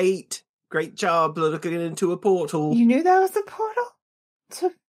 Great job looking into a portal. You knew that was a portal?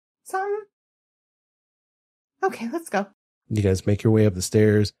 To some? Okay, let's go. You guys make your way up the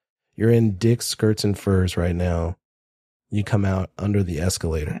stairs. You're in Dick's Skirts and Furs right now. You come out under the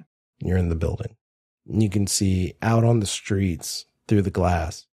escalator. Okay. You're in the building. You can see out on the streets through the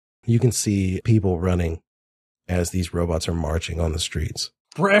glass. You can see people running as these robots are marching on the streets.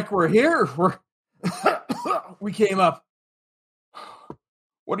 Brick, we're here. We came up.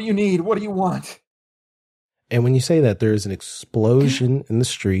 What do you need? What do you want? And when you say that, there's an explosion in the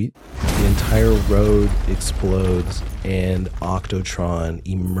street. The entire road explodes, and Octotron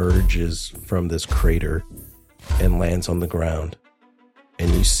emerges from this crater and lands on the ground.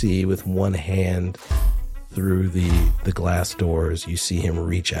 And you see with one hand through the glass doors, you see him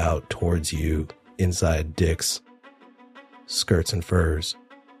reach out towards you inside Dick's skirts and furs.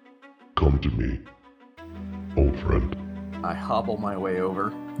 Come to me, old friend. I hobble my way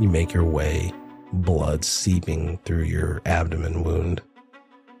over. You make your way, blood seeping through your abdomen wound,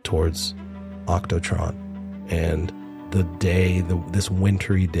 towards Octotron. And the day, this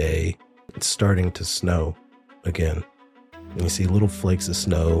wintry day, it's starting to snow again. And you see little flakes of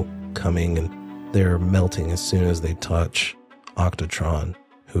snow coming, and they're melting as soon as they touch Octotron,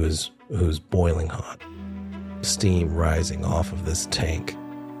 who's boiling hot. Steam rising off of this tank.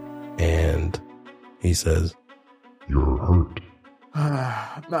 And he says, You're hurt.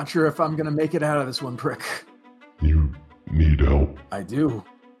 I'm not sure if I'm gonna make it out of this one, Prick. You need help. I do.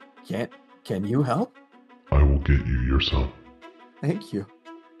 Can you help? I will get you your son. Thank you.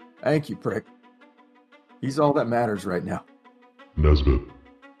 Thank you, Prick. He's all that matters right now. Nesbit,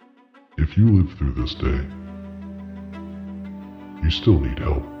 if you live through this day, you still need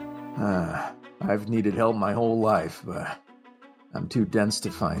help. I've needed help my whole life, but I'm too dense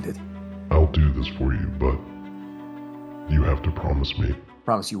to find it. I'll do this for you, but you have to promise me.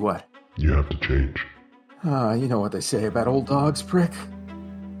 Promise you what? You have to change. You know what they say about old dogs, Prick.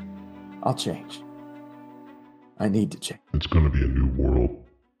 I'll change. I need to change. It's going to be a new world,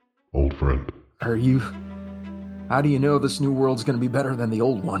 old friend. How do you know this new world's going to be better than the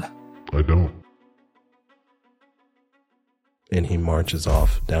old one? I don't. and he marches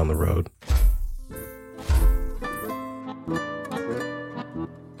off down the road.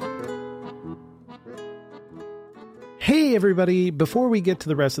 Hey everybody, before we get to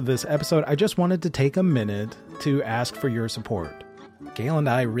the rest of this episode, I just wanted to take a minute to ask for your support. Gail and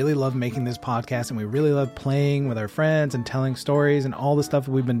I really love making this podcast, and we really love playing with our friends and telling stories and all the stuff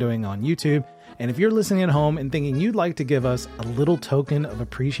we've been doing on YouTube. And if you're listening at home and thinking you'd like to give us a little token of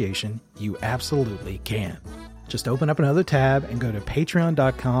appreciation, you absolutely can. Just open up another tab and go to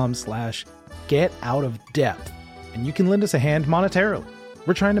patreon.com/getoutofdepth, and you can lend us a hand monetarily.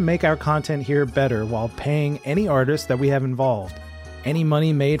 We're trying to make our content here better while paying any artists that we have involved. Any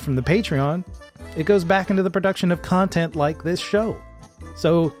money made from the Patreon, it goes back into the production of content like this show.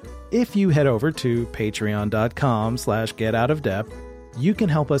 So if you head over to patreon.com/getoutofdepth, you can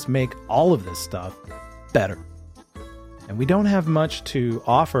help us make all of this stuff better. And we don't have much to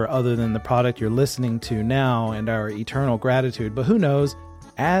offer other than the product you're listening to now and our eternal gratitude, but who knows,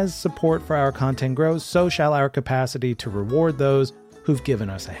 as support for our content grows, so shall our capacity to reward those who've given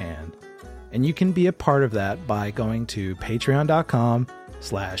us a hand. And you can be a part of that by going to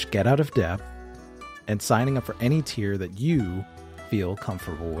patreon.com/getoutofdepth and signing up for any tier that you feel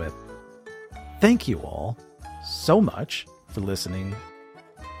comfortable with. Thank you all so much for listening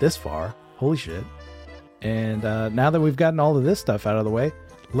this far. Holy shit. And now that we've gotten all of this stuff out of the way,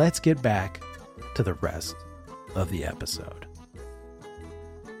 let's get back to the rest of the episode.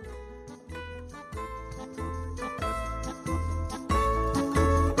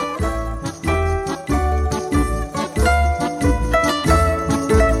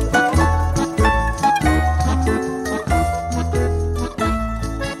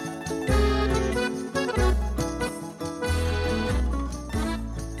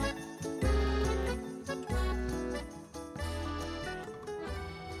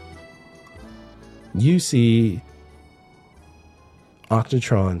 You see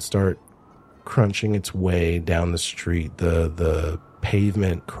Octotron start crunching its way down the street, the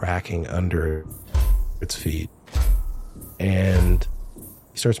pavement cracking under its feet. And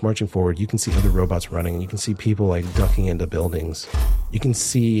he starts marching forward. You can see other robots running, and you can see people like ducking into buildings. You can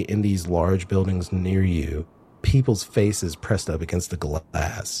see in these large buildings near you, people's faces pressed up against the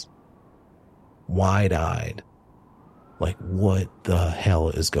glass, wide-eyed. Like, what the hell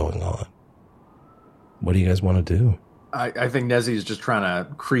is going on? What do you guys want to do? I think Nezzy is just trying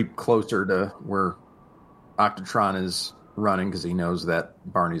to creep closer to where Octotron is running because he knows that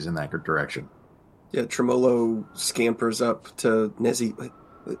Barney's in that direction. Yeah, Tremolo scampers up to Nezzy.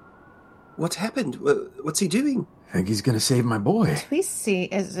 What's happened? What's he doing? I think he's going to save my boy. Do we see...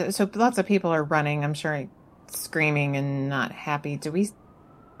 So lots of people are running, I'm sure, screaming and not happy.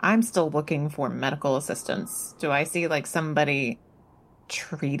 I'm still looking for medical assistance. Do I see, like, somebody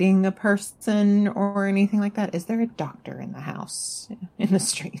treating a person or anything like that? Is there a doctor in the house, in the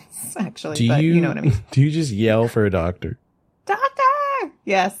streets, actually? But you know what I mean. Do you just yell for a doctor? Doctor!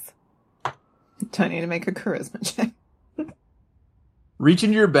 Yes. Do I need to make a charisma check? Reach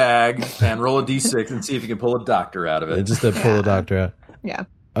into your bag and roll a d6 and see if you can pull a doctor out of it. Just to pull a doctor out. Yeah.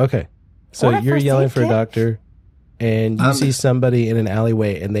 Okay. So Or a you're first yelling aid for a kit. doctor, and you see somebody in an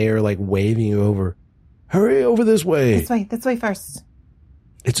alleyway, and they are like waving you over. Hurry over this way. This way first.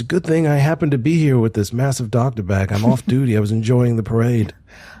 It's a good thing I happened to be here with this massive doctor bag. I'm off duty. I was enjoying the parade.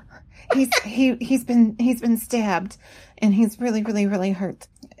 He's been stabbed, and he's really, really, really hurt.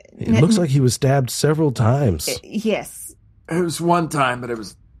 It looks like he was stabbed several times. Yes. It was one time, but it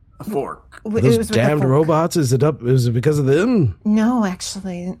was a fork. It Those was with a damned fork. robots, is it because of them? No,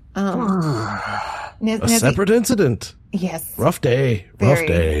 actually. A separate incident. Yes. Rough day.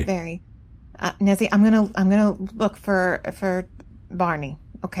 Very. Nezzy, I'm gonna look for Barney,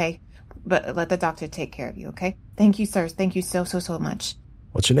 okay? But let the doctor take care of you, okay? Thank you, sirs. Thank you so much.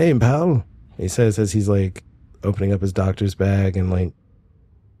 What's your name, pal? He says as he's like opening up his doctor's bag and like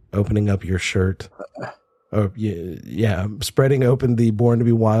opening up your shirt. Oh, yeah, spreading open the Born to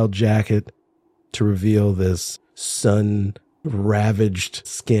be Wild jacket to reveal this sun-ravaged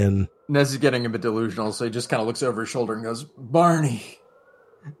skin. Nez is getting a bit delusional, so he just kind of looks over his shoulder and goes, Barney.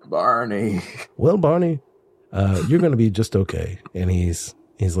 Well, Barney, you're going to be just okay. And he's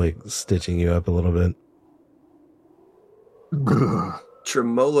like stitching you up a little bit.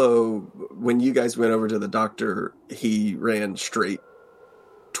 Tremolo, when you guys went over to the doctor, he ran straight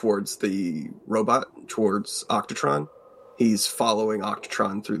towards the robot, towards Octatron. He's following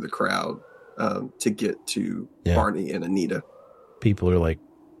Octatron through the crowd to get to Barney and Anita. People are like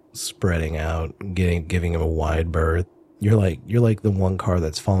spreading out, giving him a wide berth. You're like the one car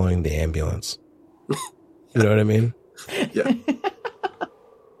that's following the ambulance. You know what I mean? Yeah.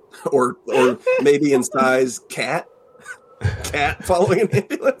 or maybe in size cat following an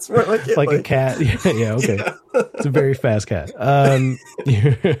ambulance. More like a cat. Yeah, okay. Yeah. It's a very fast cat.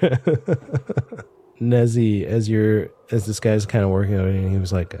 Nezzy, as this guy's kind of working on it, and he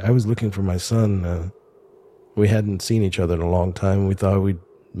was like, I was looking for my son. We hadn't seen each other in a long time. We thought we'd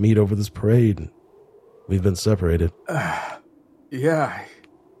meet over this parade. We've been separated. Yeah.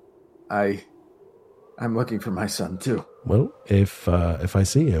 I'm looking for my son too. Well, if I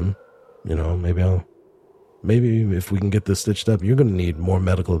see him, maybe if we can get this stitched up, you're going to need more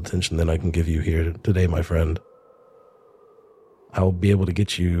medical attention than I can give you here today, my friend. I'll be able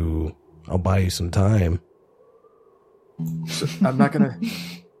to I'll buy you some time. So I'm not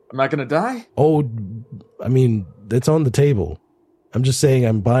gonna die? Oh, I mean, it's on the table. I'm just saying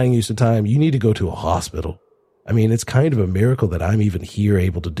I'm buying you some time. You need to go to a hospital. I mean, it's kind of a miracle that I'm even here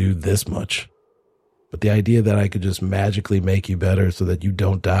able to do this much. But the idea that I could just magically make you better so that you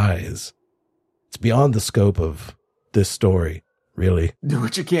don't die it's beyond the scope of this story, really. Do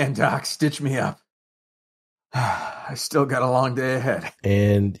what you can, Doc. Stitch me up. I still got a long day ahead.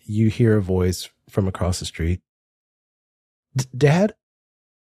 And you hear a voice from across the street. Dad?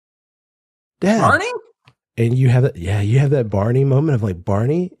 Barney? And you have that Barney moment of like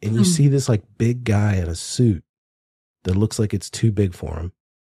Barney, and you see this like big guy in a suit that looks like it's too big for him.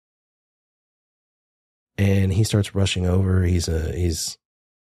 And he starts rushing over. He's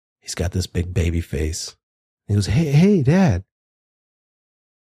got this big baby face. He goes, Hey, Dad.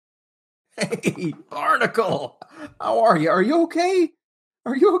 Hey, Barnacle. How are you? Are you okay?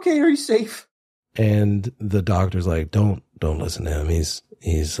 Are you safe? And the doctor's like, don't listen to him. He's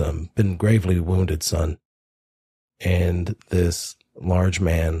been gravely wounded, son. And this large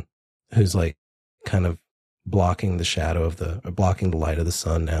man who's like kind of blocking the light of the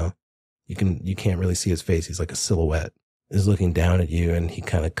sun now. You can't really see his face. He's like a silhouette, is looking down at you, and he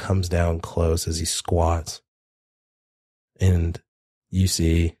kind of comes down close as he squats. And you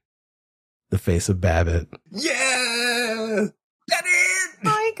see the face of Babbitt. Yeah! Babbitt!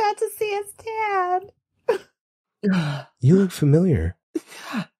 I got to see his dad. You look familiar.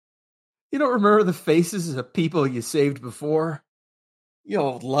 You don't remember the faces of people you saved before? You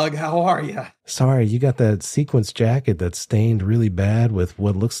old lug, how are you? Sorry, you got that sequence jacket that's stained really bad with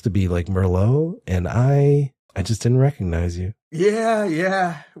what looks to be like Merlot, and I just didn't recognize you.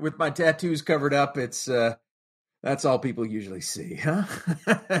 Yeah. With my tattoos covered up, it's that's all people usually see, huh?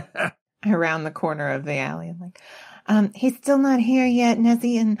 Around the corner of the alley, I'm like, he's still not here yet,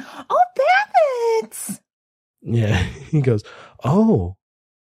 Nezzy, and Babbitt! Yeah, he goes, oh,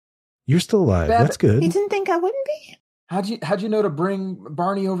 you're still alive. Babbitt. That's good. You didn't think I wouldn't be? How'd you know to bring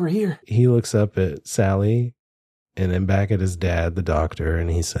Barney over here? He looks up at Sally and then back at his dad, the doctor, and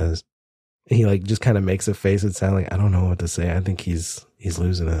he says, he like just kind of makes a face at Sally. I don't know what to say. I think he's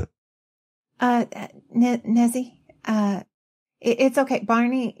losing it. Nezzy, it's okay.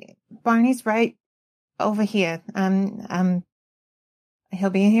 Barney's right over here. He'll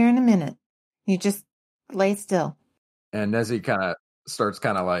be here in a minute. You just lay still. And Nezzy kind of starts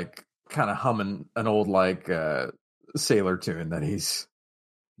kind of humming an old sailor tune that he's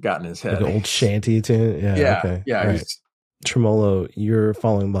got in his head. Like an old shanty tune? Yeah, okay. Yeah. Right. Tremolo, you're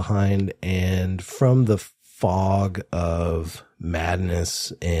following behind, and from the fog of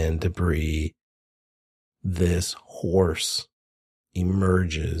madness and debris, this horse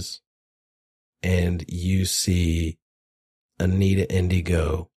emerges, and you see Anita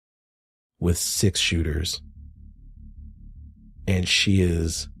Indigo with 6 shooters, and she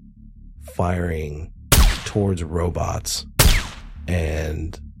is firing towards robots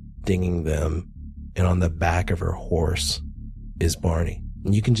and dinging them, and on the back of her horse is Barney.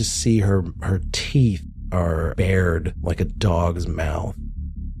 And you can just see her teeth are bared like a dog's mouth,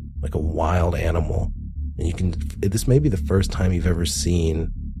 like a wild animal. And this may be the first time you've ever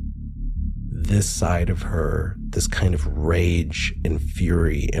seen this side of her, this kind of rage and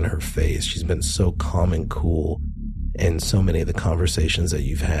fury in her face. She's been so calm and cool in so many of the conversations that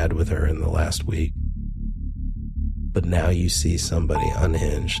you've had with her in the last week. But now you see somebody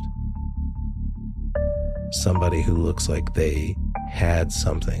unhinged. Somebody who looks like they had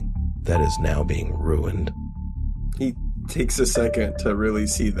something that is now being ruined. He takes a second to really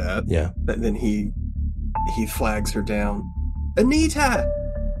see that. Yeah. But then he flags her down. Anita!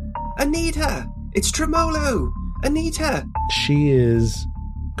 Anita! It's Tremolo! Anita! She is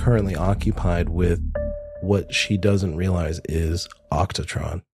currently occupied with what she doesn't realize is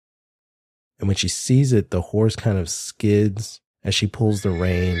Octatron. And when she sees it, the horse kind of skids as she pulls the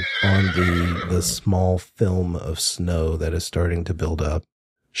rein on the small film of snow that is starting to build up.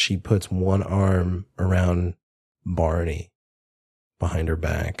 She puts one arm around Barney behind her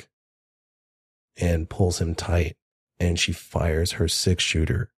back and pulls him tight, and she fires her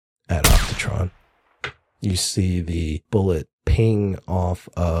 6-shooter at Octatron. You see the bullet ping off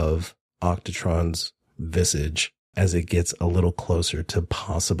of Octatron's visage as it gets a little closer to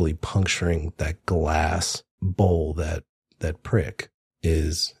possibly puncturing that glass bowl that prick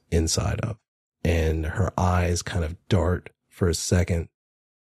is inside of. And her eyes kind of dart for a second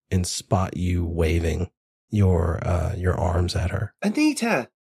and spot you waving your arms at her. Anita!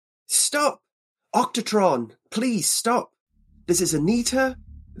 Stop! Octatron! Please stop! This is Anita.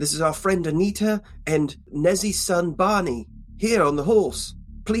 This is our friend Anita and Nezzy's son Barney. Here on the horse.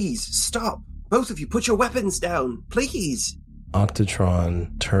 Please stop! Both of you, put your weapons down, please!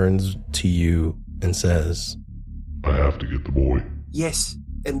 Octatron turns to you and says, I have to get the boy. Yes,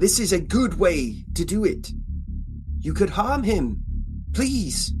 and this is a good way to do it. You could harm him.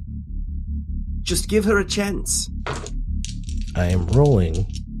 Please. Just give her a chance. I am rolling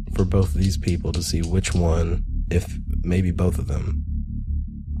for both of these people to see which one, if maybe both of them,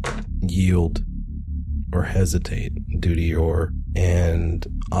 yield or hesitate due to your, and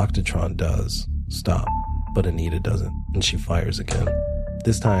Octatron does stop, but Anita doesn't, and she fires again.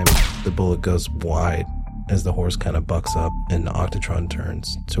 This time, the bullet goes wide as the horse kind of bucks up, and Octatron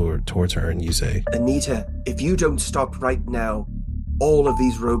turns towards her, and you say, Anita, if you don't stop right now, all of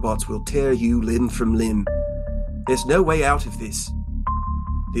these robots will tear you limb from limb. There's no way out of this.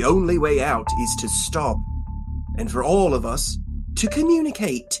 The only way out is to stop, and for all of us to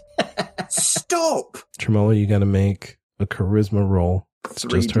communicate. Stop! Tremolo, you gotta make a charisma roll. It's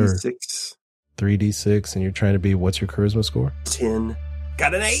just her. 3d6, and you're trying to be, what's your charisma score? 10.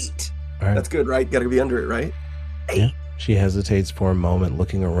 Got an 8! All right. That's good, right? Gotta be under it, right? 8. Yeah. She hesitates for a moment,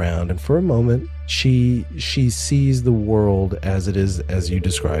 looking around, and for a moment, she sees the world as it is, as you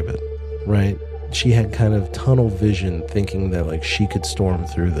describe it, right? She had kind of tunnel vision, thinking that like she could storm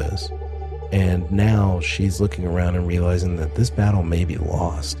through this. And now she's looking around and realizing that this battle may be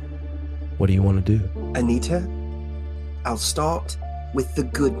lost. What do you want to do? Anita, I'll start with the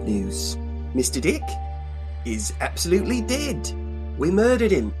good news. Mr. Dick is absolutely dead. We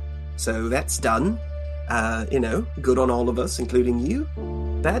murdered him. So that's done. Good on all of us, including you.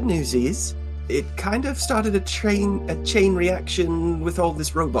 Bad news is, it kind of started a chain reaction with all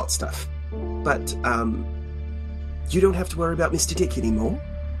this robot stuff. But, you don't have to worry about Mr. Dick anymore.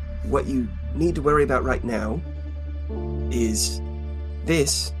 What you need to worry about right now is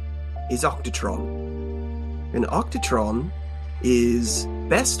this is Octatron. And Octatron is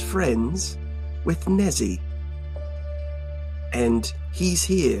best friends with Nezzy. And he's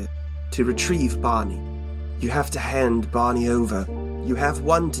here to retrieve Barney. You have to hand Barney over. You have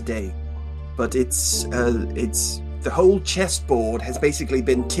won today, but it's the whole chessboard has basically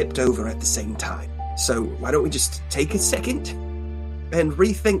been tipped over at the same time. So why don't we just take a second and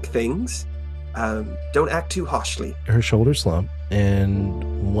rethink things? Don't act too harshly. Her shoulders slump,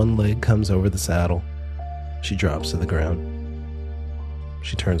 and one leg comes over the saddle. She drops to the ground.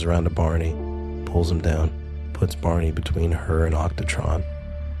 She turns around to Barney, pulls him down, puts Barney between her and Octatron.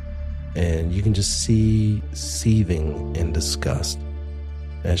 And you can just see seething in disgust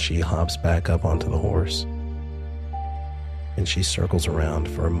as she hops back up onto the horse. And she circles around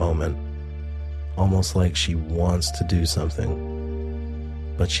for a moment, almost like she wants to do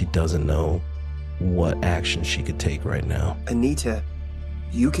something, but she doesn't know what action she could take right now. Anita,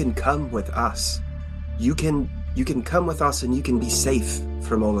 you can come with us. You can come with us and you can be safe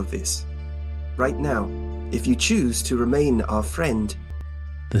from all of this. Right now, if you choose to remain our friend.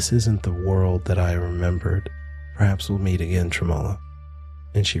 This isn't the world that I remembered. Perhaps we'll meet again, Tremola.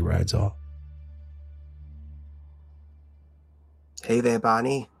 And she rides off. Hey there,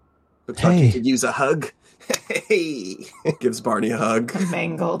 Barney. Looks like you could use a hug. Hey! Gives Barney a hug. A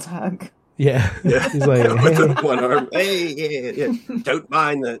mangled hug. Yeah. Yeah. He's like, With hey. one arm. Hey, yeah. Don't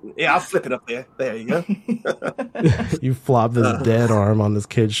mind that. Yeah, I'll flip it up there. There you go. You flop this dead arm on this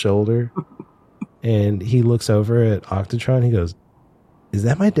kid's shoulder. And he looks over at Octatron. He goes, is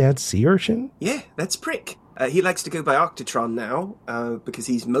that my dad's sea urchin? Yeah, that's Prick. He likes to go by Octatron now, because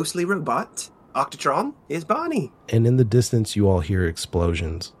he's mostly robot. Octatron is Barney. And in the distance, you all hear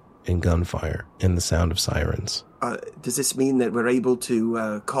explosions and gunfire and the sound of sirens. Does this mean that we're able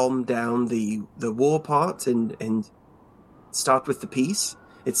to calm down the war part and start with the peace?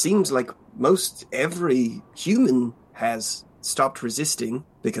 It seems like most every human has stopped resisting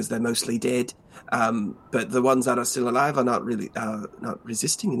because they're mostly dead. But the ones that are still alive are not really not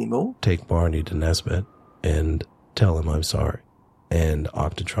resisting anymore. Take Barney to Nesbit and tell him I'm sorry. And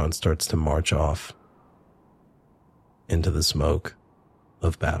Octatron starts to march off into the smoke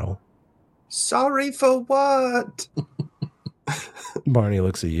of battle. Sorry for what? Barney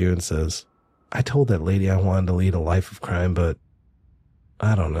looks at you and says, I told that lady I wanted to lead a life of crime, but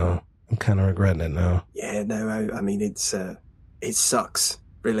I don't know. I'm kind of regretting it now. Yeah, no, I mean, it sucks,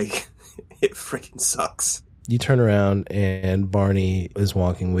 really. It freaking sucks. You turn around and Barney is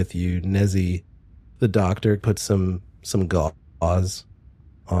walking with you. Nezzy, the doctor, puts some gauze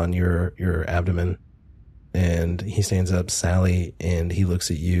on your abdomen, and he stands up. Sally, and he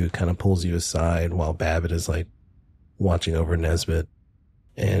looks at you, kind of pulls you aside while Babbitt is like watching over Nesbit,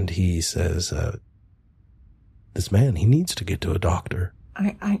 and he says, this man, he needs to get to a doctor.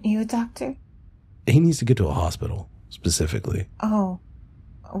 Aren't you a doctor? He needs to get to a hospital, specifically. Oh,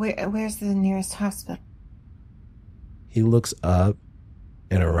 where's the nearest hospital? He looks up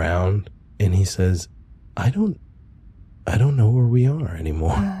and around, and he says, I don't know where we are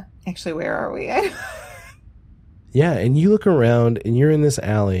anymore. Actually, where are we? Yeah, and you look around, and you're in this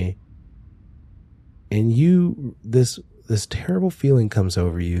alley, and this terrible feeling comes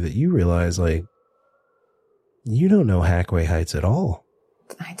over you that you realize, like, you don't know Hackway Heights at all.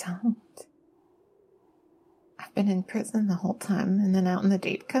 I don't. I've been in prison the whole time, and then out in the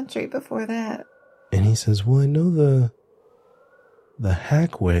deep country before that. And he says, well, I know the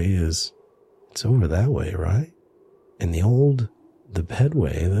Hackway it's over that way, right? And the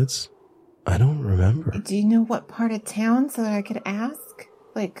Pedway, I don't remember. Do you know what part of town so that I could ask?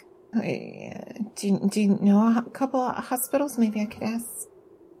 Like, do you know a couple of hospitals? Maybe I could ask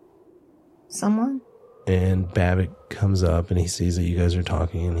someone. And Babbitt comes up and he sees that you guys are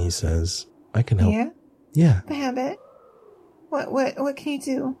talking, and he says, I can help. Yeah? Yeah. Babbitt? What can you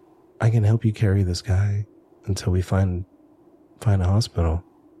do? I can help you carry this guy until we find a hospital.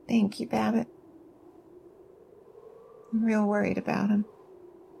 Thank you, Babbitt. I'm real worried about him.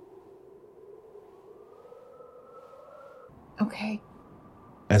 Okay.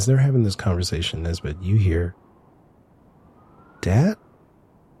 As they're having this conversation, Nesbit, you hear, Dad?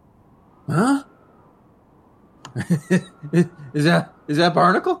 Huh? Is that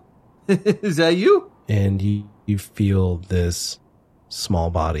Barnacle? Is that you? And you feel this small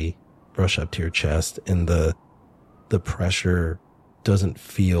body brush up to your chest, and the pressure doesn't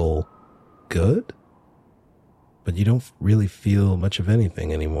feel good, but you don't really feel much of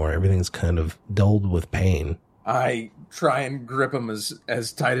anything anymore. Everything's kind of dulled with pain. I try and grip him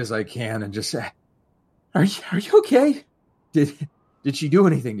as tight as I can and just say, Are you okay? Did she do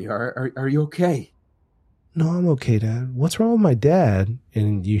anything to you? Are you okay? No, I'm okay, Dad. What's wrong with my dad?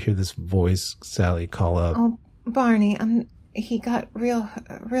 And you hear this voice, Sally, call up. Oh, Barney, he got real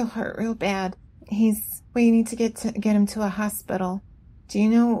hurt, real bad. We need to get him to a hospital. Do you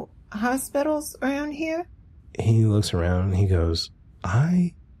know hospitals around here? He looks around and he goes,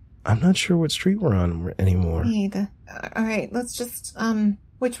 I'm not sure what street we're on anymore. Me either. All right, let's just,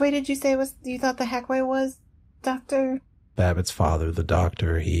 which way did you say you thought the Hackway was, Doctor? Babbitt's father, the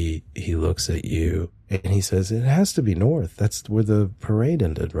doctor, he looks at you and he says, it has to be north. That's where the parade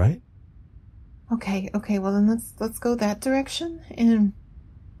ended, right? Okay, well then let's go that direction.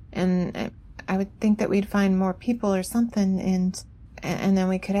 And I would think that we'd find more people or something, and then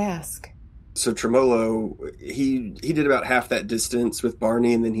we could ask. So Tremolo, he did about half that distance with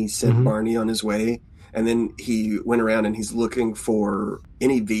Barney, and then he sent Barney on his way. And then he went around and he's looking for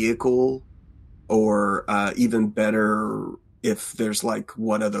any vehicle, or even better, if there's like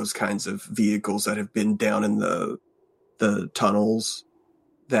one of those kinds of vehicles that have been down in the tunnels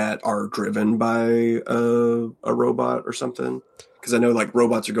that are driven by a robot or something. Because I know like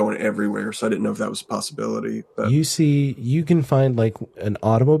robots are going everywhere, so I didn't know if that was a possibility. But You can find like an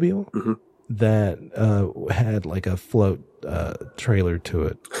automobile that had like a float trailer to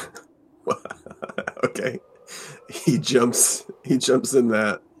it. Okay, he jumps in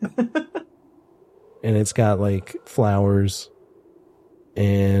that. And it's got like flowers,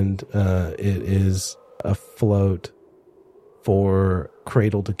 and it is a float for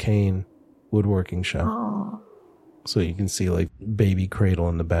Cradle to Cane woodworking shop. Oh. So you can see like baby Cradle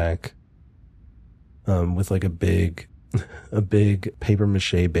in the back, with like a big paper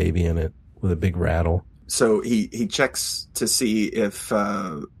mache baby in it with a big rattle. So he checks to see if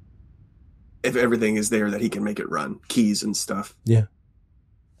everything is there that he can make it run, keys and stuff. Yeah.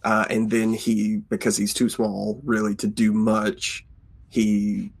 And then because he's too small really to do much,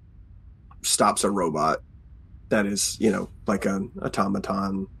 he stops a robot that is, like an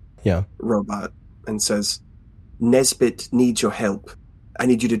automaton robot, and says, "Nesbit needs your help. I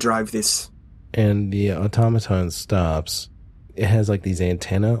need you to drive this." And the automaton stops. It has like these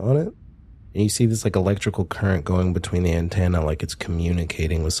antenna on it. And you see this like electrical current going between the antenna, like it's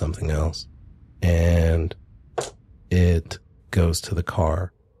communicating with something else. And it goes to the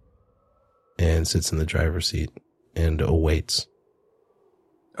car and sits in the driver's seat and awaits.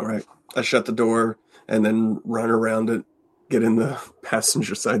 All right. I shut the door and then run around it, get in the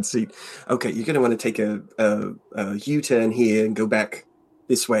passenger side seat. Okay, you're going to want to take a U-turn here and go back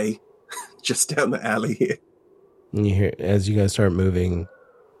this way, just down the alley here. And you hear, as you guys start moving,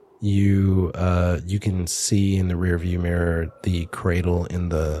 you can see in the rear view mirror the Cradle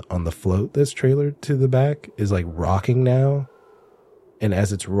on the float that's trailered to the back is like rocking now. And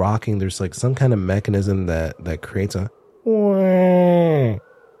as it's rocking, there's like some kind of mechanism that creates a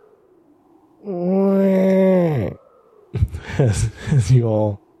as you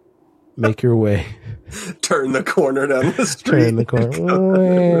all make your way. Turn the corner down the street. Turn the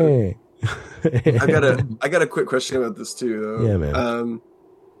corner. I got a quick question about this too, though. Yeah, man.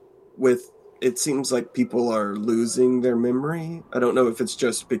 It seems like people are losing their memory. I don't know if it's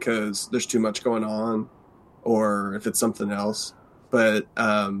just because there's too much going on, or if it's something else. But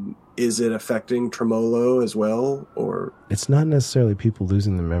is it affecting Tremolo as well, or it's not necessarily people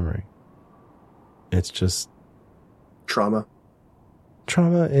losing their memory? It's just trauma,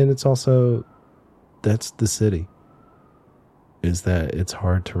 and it's also that's the city. Is that it's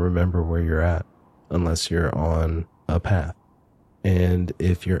hard to remember where you're at unless you're on a path. And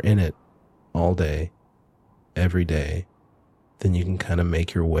if you're in it all day, every day, then you can kind of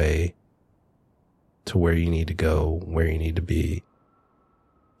make your way to where you need to go, where you need to be.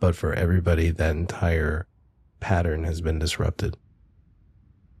 But for everybody, that entire pattern has been disrupted.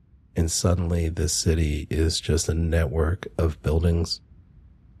 And suddenly this city is just a network of buildings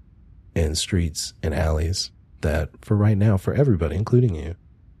and streets and alleys that for right now, for everybody, including you,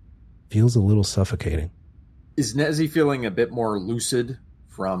 feels a little suffocating. Is Nezzy feeling a bit more lucid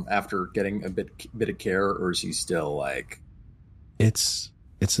from after getting a bit of care, or is he still like?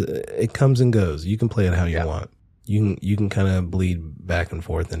 It comes and goes. You can play it how you want. You can kind of bleed back and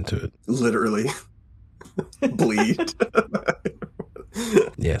forth into it. Literally, bleed.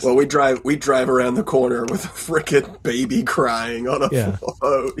 Yes. Well, we drive around the corner with a frickin' baby crying on a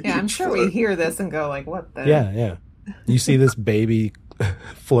float. Yeah, I'm sure we hear this and go like, "What the?" Yeah. You see this baby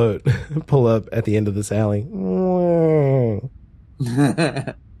float pull up at the end of this alley.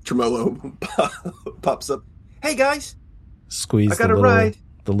 Tremolo pops up. Hey guys, squeeze I got a ride.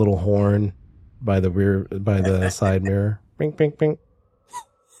 The little horn by the side mirror. Bing, bing, bing.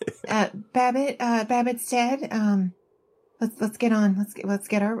 Babbitt's dead. Let's get on. Let's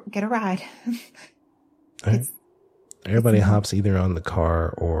get a ride. Right. Everybody hops either on the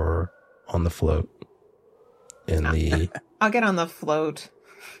car or on the float. I'll get on the float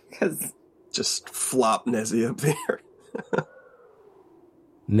because just flop Nezzy up there.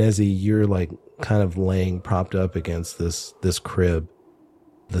 Nezzy, you're like kind of laying propped up against this crib,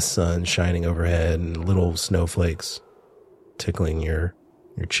 the sun shining overhead and little snowflakes tickling your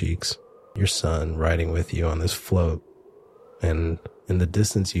cheeks. Your son riding with you on this float. And in the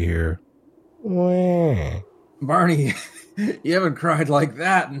distance you hear, wah. Barney, you haven't cried like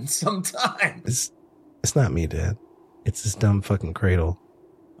that in some time. It's not me, Dad. It's this dumb fucking Cradle.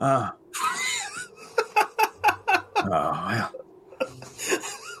 well.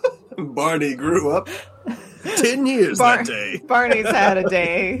 Barney grew up 10 years that day. Barney's had a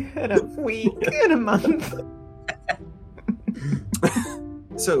day and a week and a month.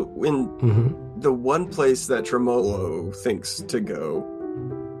 So when the one place that Tremolo thinks to go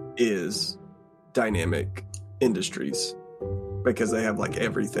is Dynamic Industries, because they have like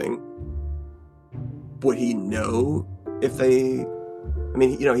everything. Would he know if they... I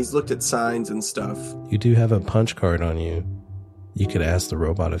mean, you know, he's looked at signs and stuff. You do have a punch card on you. You could ask the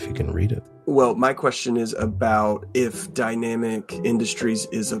robot if you can read it. Well, my question is about if Dynamic Industries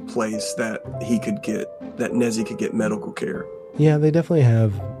is a place that he could get, that Nezzy could get medical care. Yeah, they definitely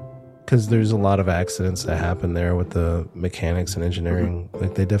have, because there's a lot of accidents that happen there with the mechanics and engineering.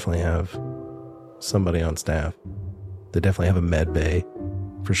 Like, they definitely have somebody on staff. They definitely have a med bay,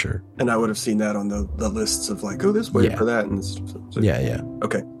 for sure. And I would have seen that on the lists of like, oh, this way for that. And so, yeah.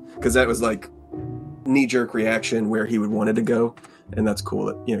 Okay. Because that was like knee-jerk reaction where he would want it to go. And that's cool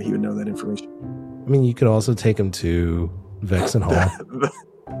that, you know, he would know that information. I mean, you could also take him to Vexen Hall.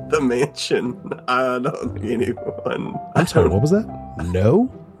 The mansion. I don't think anyone. I'm sorry, what was that?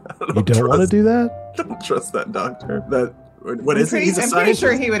 No? You don't want to do that? I don't trust that doctor. What is it? He's a I'm pretty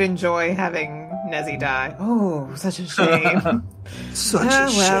sure he would enjoy having Nezzy die. Oh, such a shame. Such a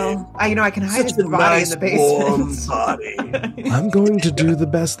shame. Well, I can hide Such his body nice, in the basement. warm body. I'm going to do the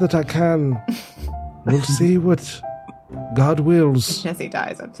best that I can. We'll see what God wills. If Nezzy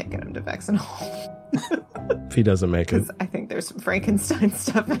dies, I'm taking him to Vexen Hall. If he doesn't make it. I think there's some Frankenstein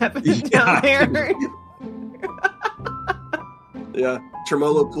stuff happening down there. Yeah.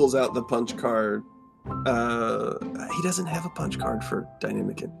 Tremolo pulls out the punch card. He doesn't have a punch card for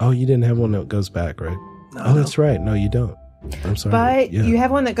Dynamic. Oh, you didn't have one that goes back, right? No, that's right. No, you don't. I'm sorry. But you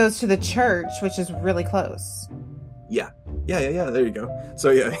have one that goes to the church, which is really close. Yeah. There you go. So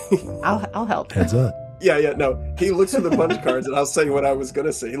yeah. I'll help. Heads up. Yeah, no. He looks through the punch cards, and I'll say what I was going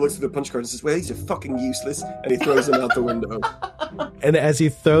to say. He looks through the punch cards and says, well, these are fucking useless, and he throws them out the window. And as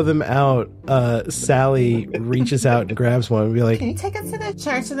you throw them out, Sally reaches out and grabs one and be like, can you take us to the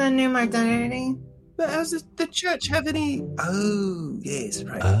church of the New Modernity? But how does the church have any... Oh, yes,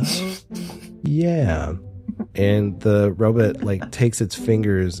 right. Yeah. And the robot, like, takes its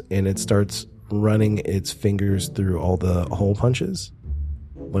fingers, and it starts running its fingers through all the hole punches.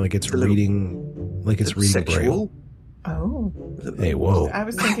 Like it's reading Braille. Oh. Hey, whoa. I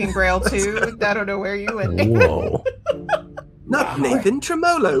was thinking Braille too. I don't know where you went. Whoa. Not Nathan.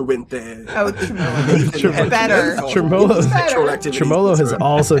 Tremolo went there. Oh, Tremolo. Better. Tremolo has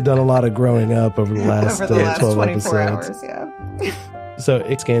also done a lot of growing up over the last 12 24 episodes. hours, yeah. So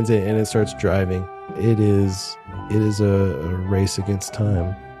it scans it and it starts driving. It is a race against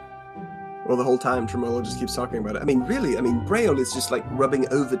time. Well, the whole time Tremolo just keeps talking about it. I mean, really, Braille is just like rubbing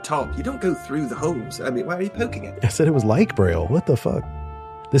over top. You don't go through the holes. I mean, why are you poking it? I said it was like Braille. What the fuck?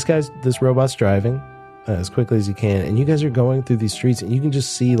 This robot's driving as quickly as he can, and you guys are going through these streets, and you can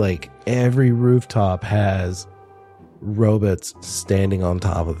just see like every rooftop has robots standing on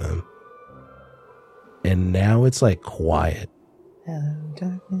top of them. And now it's like quiet. Hello,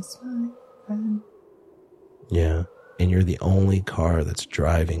 darkness, my friend. Yeah. And you're the only car that's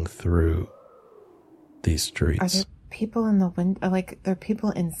driving through these streets. Are there people in the window? Like, there are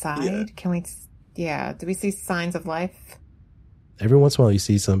people inside? Yeah. Can we... Yeah. Do we see signs of life? Every once in a while, you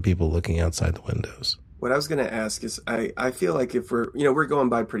see some people looking outside the windows. What I was going to ask is, I feel like if we're going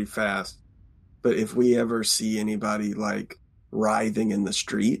by pretty fast, but if we ever see anybody, like, writhing in the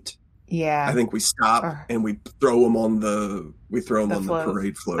street... Yeah. I think we stop and we throw them on the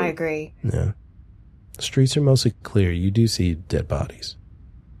parade float. I agree. Yeah. The streets are mostly clear. You do see dead bodies.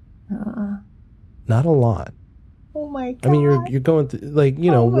 Not a lot. Oh my god. I mean, you're going through, like,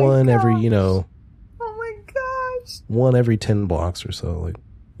 one gosh. Every, Oh my gosh. One every 10 blocks or so. Like,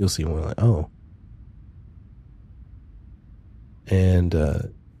 you'll see one like, oh. And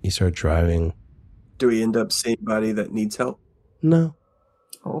you start driving. Do we end up seeing anybody that needs help? No.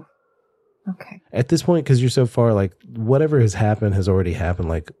 Oh. Okay. At this point, because you're so far, like, whatever has happened has already happened.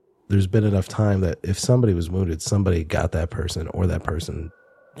 Like, there's been enough time that if somebody was wounded, somebody got that person, or that person,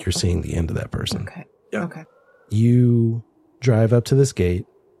 you're seeing the end of that person. Okay. Yeah. Okay. You drive up to this gate,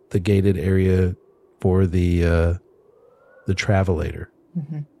 the gated area for the travelator.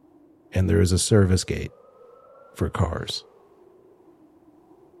 Mm-hmm. And there is a service gate for cars.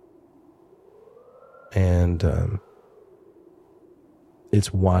 And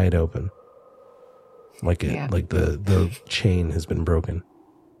it's wide open. Like the chain has been broken.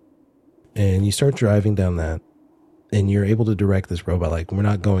 And you start driving down that, and you're able to direct this robot. Like, we're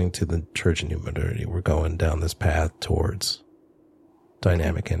not going to the Church of New Modernity. We're going down this path towards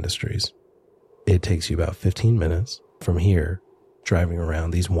Dynamic Industries. It takes you about 15 minutes from here, driving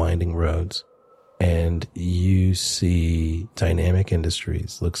around these winding roads, and you see Dynamic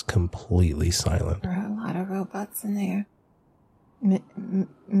Industries looks completely silent. There are a lot of robots in there.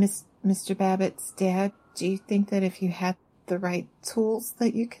 Mr. Babbitt's dad, do you think that if you had the right tools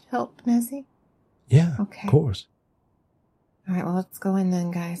that you could help Nessie? Yeah, Okay. of course. All right, well, let's go in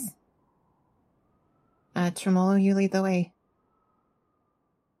then, guys. Tremolo, you lead the way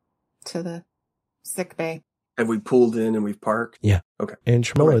to the sick bay. Have we pulled in and we've parked? Yeah. Okay. And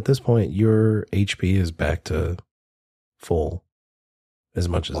Tremolo, Right. at this point, your HP is back to full as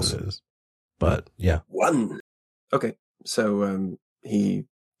much as Awesome. it is. But yeah. 1. Okay. So he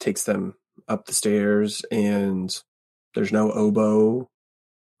takes them up the stairs, and there's no oboe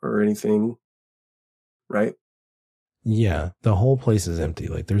or anything, right? Yeah. The whole place is empty.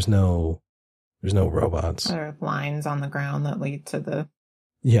 Like there's no robots. There are lines on the ground that lead to the...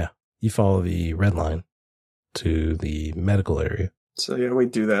 Yeah. You follow the red line to the medical area. So yeah, we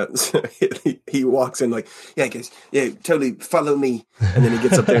do that. So he walks in like, yeah, guys, yeah, totally follow me. And then he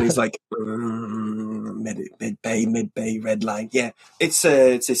gets up there and he's like, mid bay, red line. Yeah, it's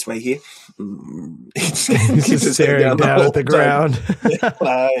this way here. He's just staring down at the ground.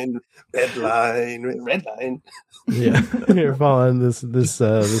 Red line. Yeah, you're following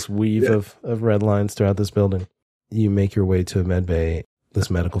this weave of red lines throughout this building. You make your way to a med bay, this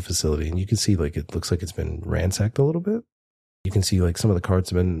medical facility, and you can see like it looks like it's been ransacked a little bit. You can see like some of the carts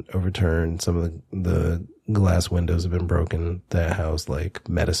have been overturned, some of the glass windows have been broken that house like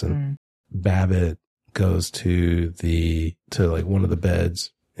medicine. Babbitt goes to like one of the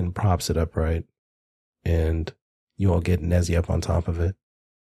beds and props it upright, and you all get Nessie up on top of it.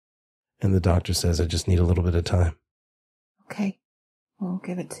 And the doctor says, I just need a little bit of time. Okay, we'll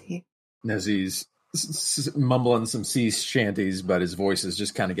give it to you. Nessie's mumbling some sea shanties, but his voice is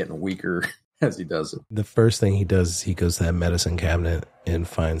just kind of getting weaker as he does it. The first thing he does is he goes to that medicine cabinet and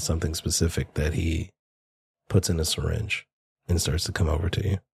finds something specific that he puts in a syringe and starts to come over to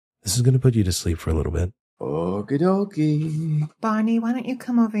you. This is going to put you to sleep for a little bit. Okie dokie. Barney, why don't you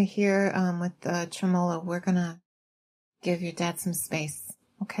come over here with Tremolo? We're going to give your dad some space,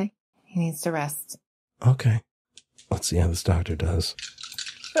 okay? He needs to rest. Okay. Let's see how this doctor does.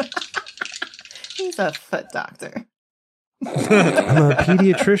 He's a foot doctor. I'm a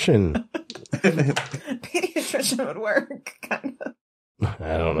pediatrician. Pediatrician would work, kind of.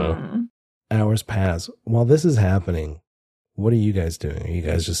 I don't know. Hours pass. While this is happening, what are you guys doing? Are you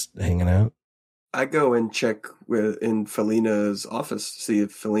guys just hanging out? I go and check in Felina's office to see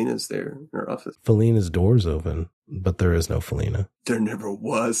if Felina's there in her office. Felina's door's open, but there is no Felina. There never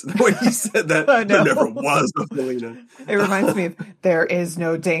was. The way you said that, I know. there never was a Felina. It reminds me of there is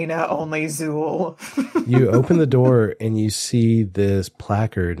no Dana, only Zool. You open the door and you see this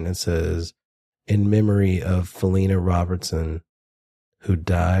placard and it says, in memory of Felina Robertson, who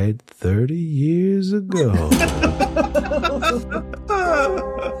died 30 years ago.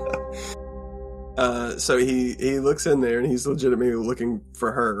 So he looks in there and he's legitimately looking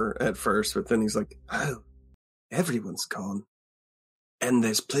for her at first, but then he's like, oh, everyone's gone. And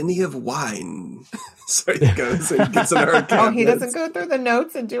there's plenty of wine. So he goes and gets in her cabinets. Oh, he doesn't go through the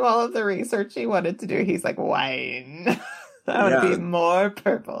notes and do all of the research he wanted to do. He's like, wine. I want to be more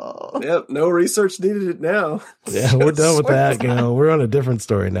purple. Yep, no research needed now. Yeah, we're done with that, Gail. We're on a different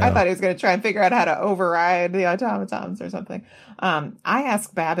story now. I thought he was going to try and figure out how to override the automatons or something. I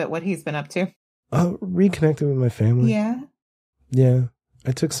asked Babbitt what he's been up to. Reconnecting with my family. Yeah? Yeah.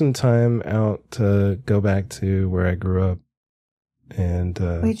 I took some time out to go back to where I grew up. And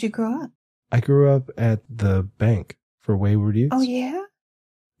Where'd you grow up? I grew up at the bank for Wayward Youths. Oh, yeah?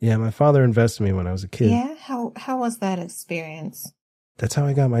 Yeah, my father invested me when I was a kid. Yeah? How was that experience? That's how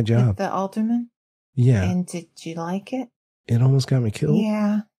I got my With job. the alderman? Yeah. And did you like it? It almost got me killed.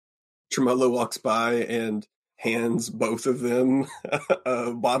 Yeah. Tremolo walks by and hands both of them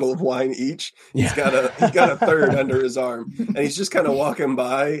a bottle of wine each. He's got a third under his arm, and he's just kind of walking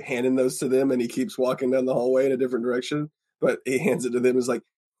by, handing those to them, and he keeps walking down the hallway in a different direction. But he hands it to them. And is like,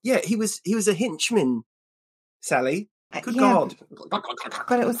 yeah, he was a henchman, Sally. Good God.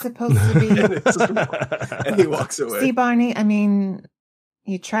 But it was supposed to be. And he walks away. See, Barney, I mean,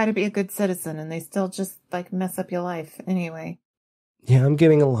 you try to be a good citizen and they still just like mess up your life anyway. Yeah, I'm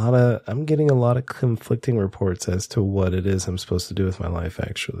getting a lot of conflicting reports as to what it is I'm supposed to do with my life,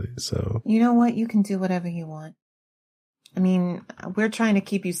 actually. So you know what? You can do whatever you want. I mean, we're trying to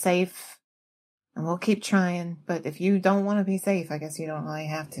keep you safe and we'll keep trying. But if you don't want to be safe, I guess you don't really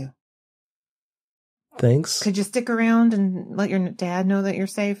have to. Thanks. Could you stick around and let your dad know that you're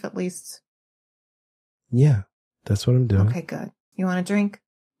safe at least? Yeah, that's what I'm doing. Okay, good. You want a drink?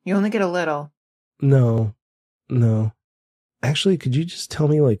 You only get a little. No. Actually, could you just tell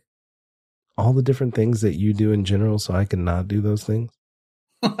me, like, all the different things that you do in general so I can not do those things?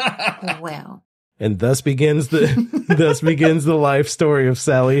 Well. And thus begins the life story of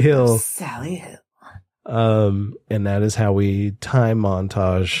Sally Hill. Sally Hill. And that is how we time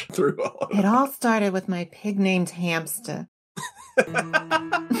montage Through all of It all started with my pig named Hamster.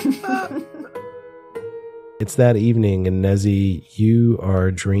 It's that evening, and Nezzy, you are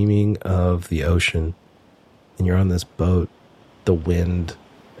dreaming of the ocean, and you're on this boat, the wind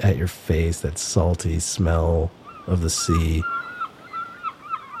at your face, that salty smell of the sea.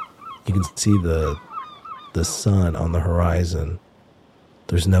 You can see the sun on the horizon.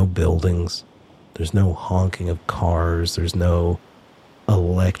 There's no buildings. There's no honking of cars. There's no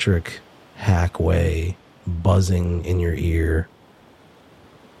electric Hackway buzzing in your ear.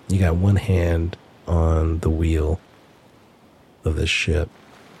 You got one hand on the wheel of this ship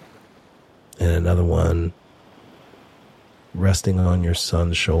and another one resting on your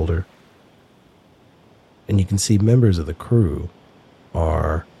son's shoulder. And you can see members of the crew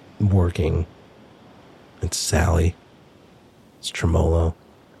are working. It's Sally. It's Tremolo.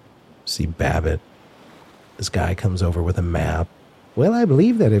 See Babbitt. This guy comes over with a map. Well, I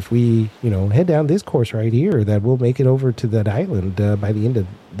believe that if we, head down this course right here, that we'll make it over to that island by the end of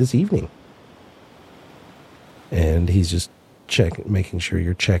this evening. And he's just making sure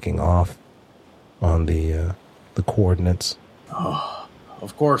you're checking off on the coordinates. Oh,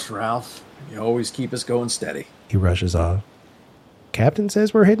 of course, Ralph. You always keep us going steady. He rushes off. Captain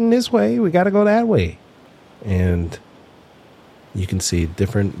says we're heading this way. We got to go that way. And you can see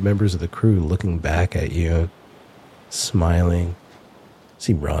different members of the crew looking back at you, smiling.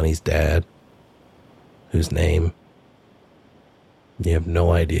 See Ronnie's dad, whose name you have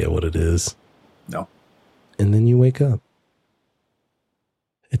no idea what it is. No. And then you wake up.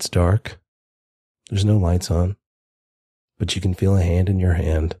 It's dark. There's no lights on, but you can feel a hand in your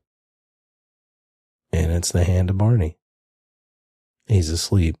hand. And it's the hand of Barney. He's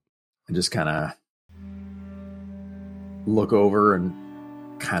asleep. I just kind of look over and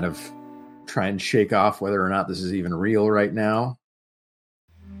kind of try and shake off whether or not this is even real right now.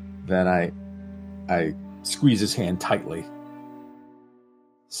 Then I squeeze his hand tightly.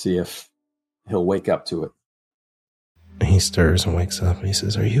 See if he'll wake up to it. He stirs and wakes up and he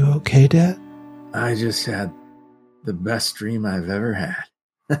says, "Are you okay, Dad?" I just had the best dream I've ever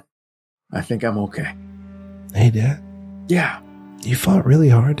had. I think I'm okay. Hey, Dad. Yeah. You fought really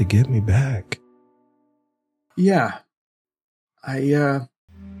hard to get me back. Yeah. I'm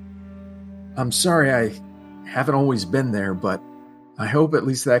sorry I haven't always been there, but I hope at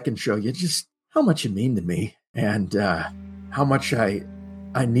least that can show you just how much you mean to me and how much I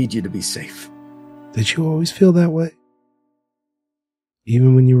need you to be safe. Did you always feel that way?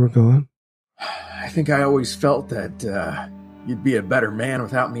 Even when you were gone? I think I always felt that you'd be a better man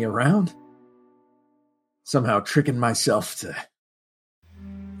without me around. Somehow tricking myself to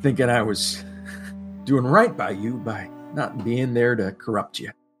thinking I was doing right by you by not being there to corrupt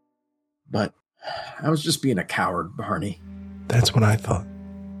you. But I was just being a coward, Barney. That's what I thought.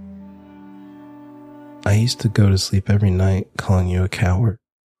 I used to go to sleep every night calling you a coward.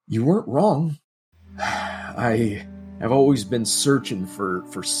 You weren't wrong. I have always been searching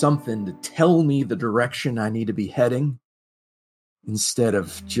for something to tell me the direction I need to be heading, instead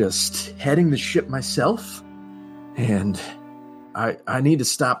of just heading the ship myself. And I need to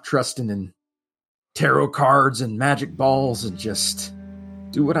stop trusting in tarot cards and magic balls and just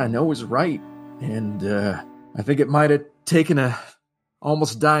do what I know is right. And I think it might have taken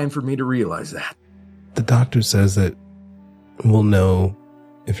almost dying for me to realize that. The doctor says that we'll know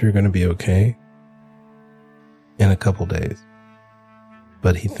if you're going to be okay in a couple days.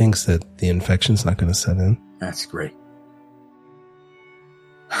 But he thinks that the infection's not going to set in. That's great.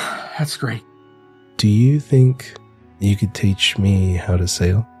 That's great. Do you think you could teach me how to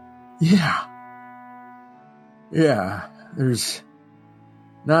sail? Yeah. Yeah, there's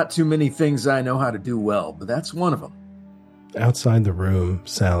not too many things I know how to do well, but that's one of them. Outside the room,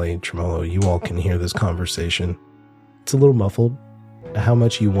 Sally, Tremolo, you all can hear this conversation. It's a little muffled. How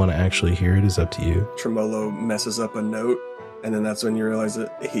much you want to actually hear it is up to you. Tremolo messes up a note, and then that's when you realize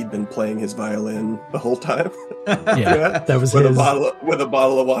that he'd been playing his violin the whole time. Yeah, that was with his. with a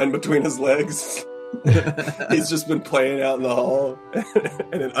bottle of wine between his legs. He's just been playing out in the hall,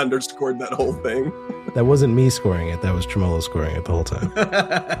 and it underscored that whole thing. That wasn't me scoring it. That was Tremolo scoring it the whole time.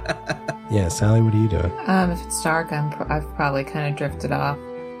 Yeah, Sally, what are you doing? If it's dark, I've probably kind of drifted off.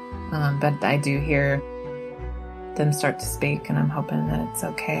 But I do hear them start to speak, and I'm hoping that it's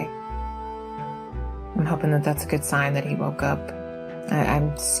okay. I'm hoping that that's a good sign that he woke up.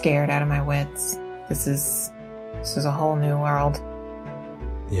 I'm scared out of my wits. This is a whole new world.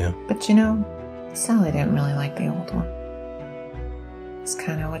 Yeah. But you know, Sally didn't really like the old one. It's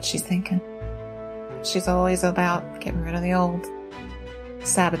kind of what she's thinking. She's always about getting rid of the old.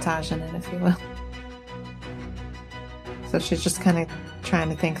 Sabotaging it, if you will. So she's just kind of trying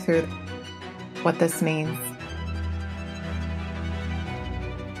to think through what this means.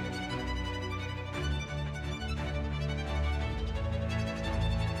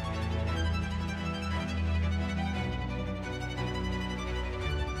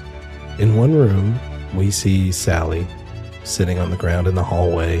 In one room, we see Sally sitting on the ground in the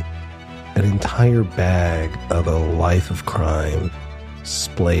hallway, an entire bag of a life of crime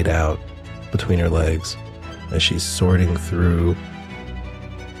splayed out between her legs as she's sorting through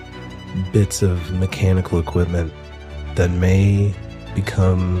bits of mechanical equipment that may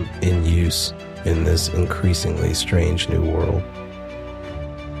become in use in this increasingly strange new world.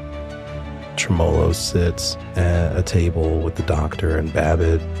 Tremolo sits at a table with the doctor and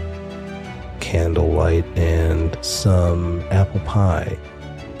Babbitt, candlelight, and some apple pie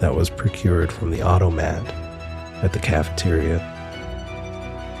that was procured from the automat at the cafeteria.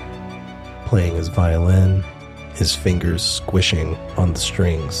 Playing his violin, his fingers squishing on the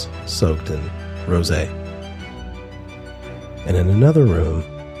strings soaked in rosé. And in another room,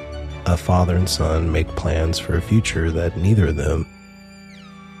 a father and son make plans for a future that neither of them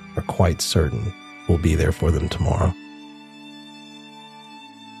are quite certain will be there for them tomorrow.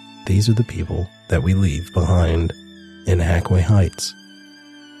 These are the people that we leave behind in Hackway Heights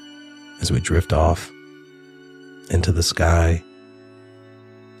as we drift off into the sky,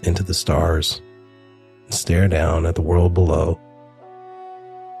 into the stars, and stare down at the world below,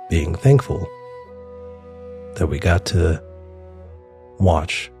 being thankful that we got to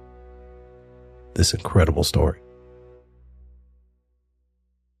watch this incredible story.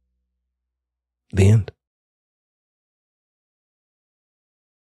 The end.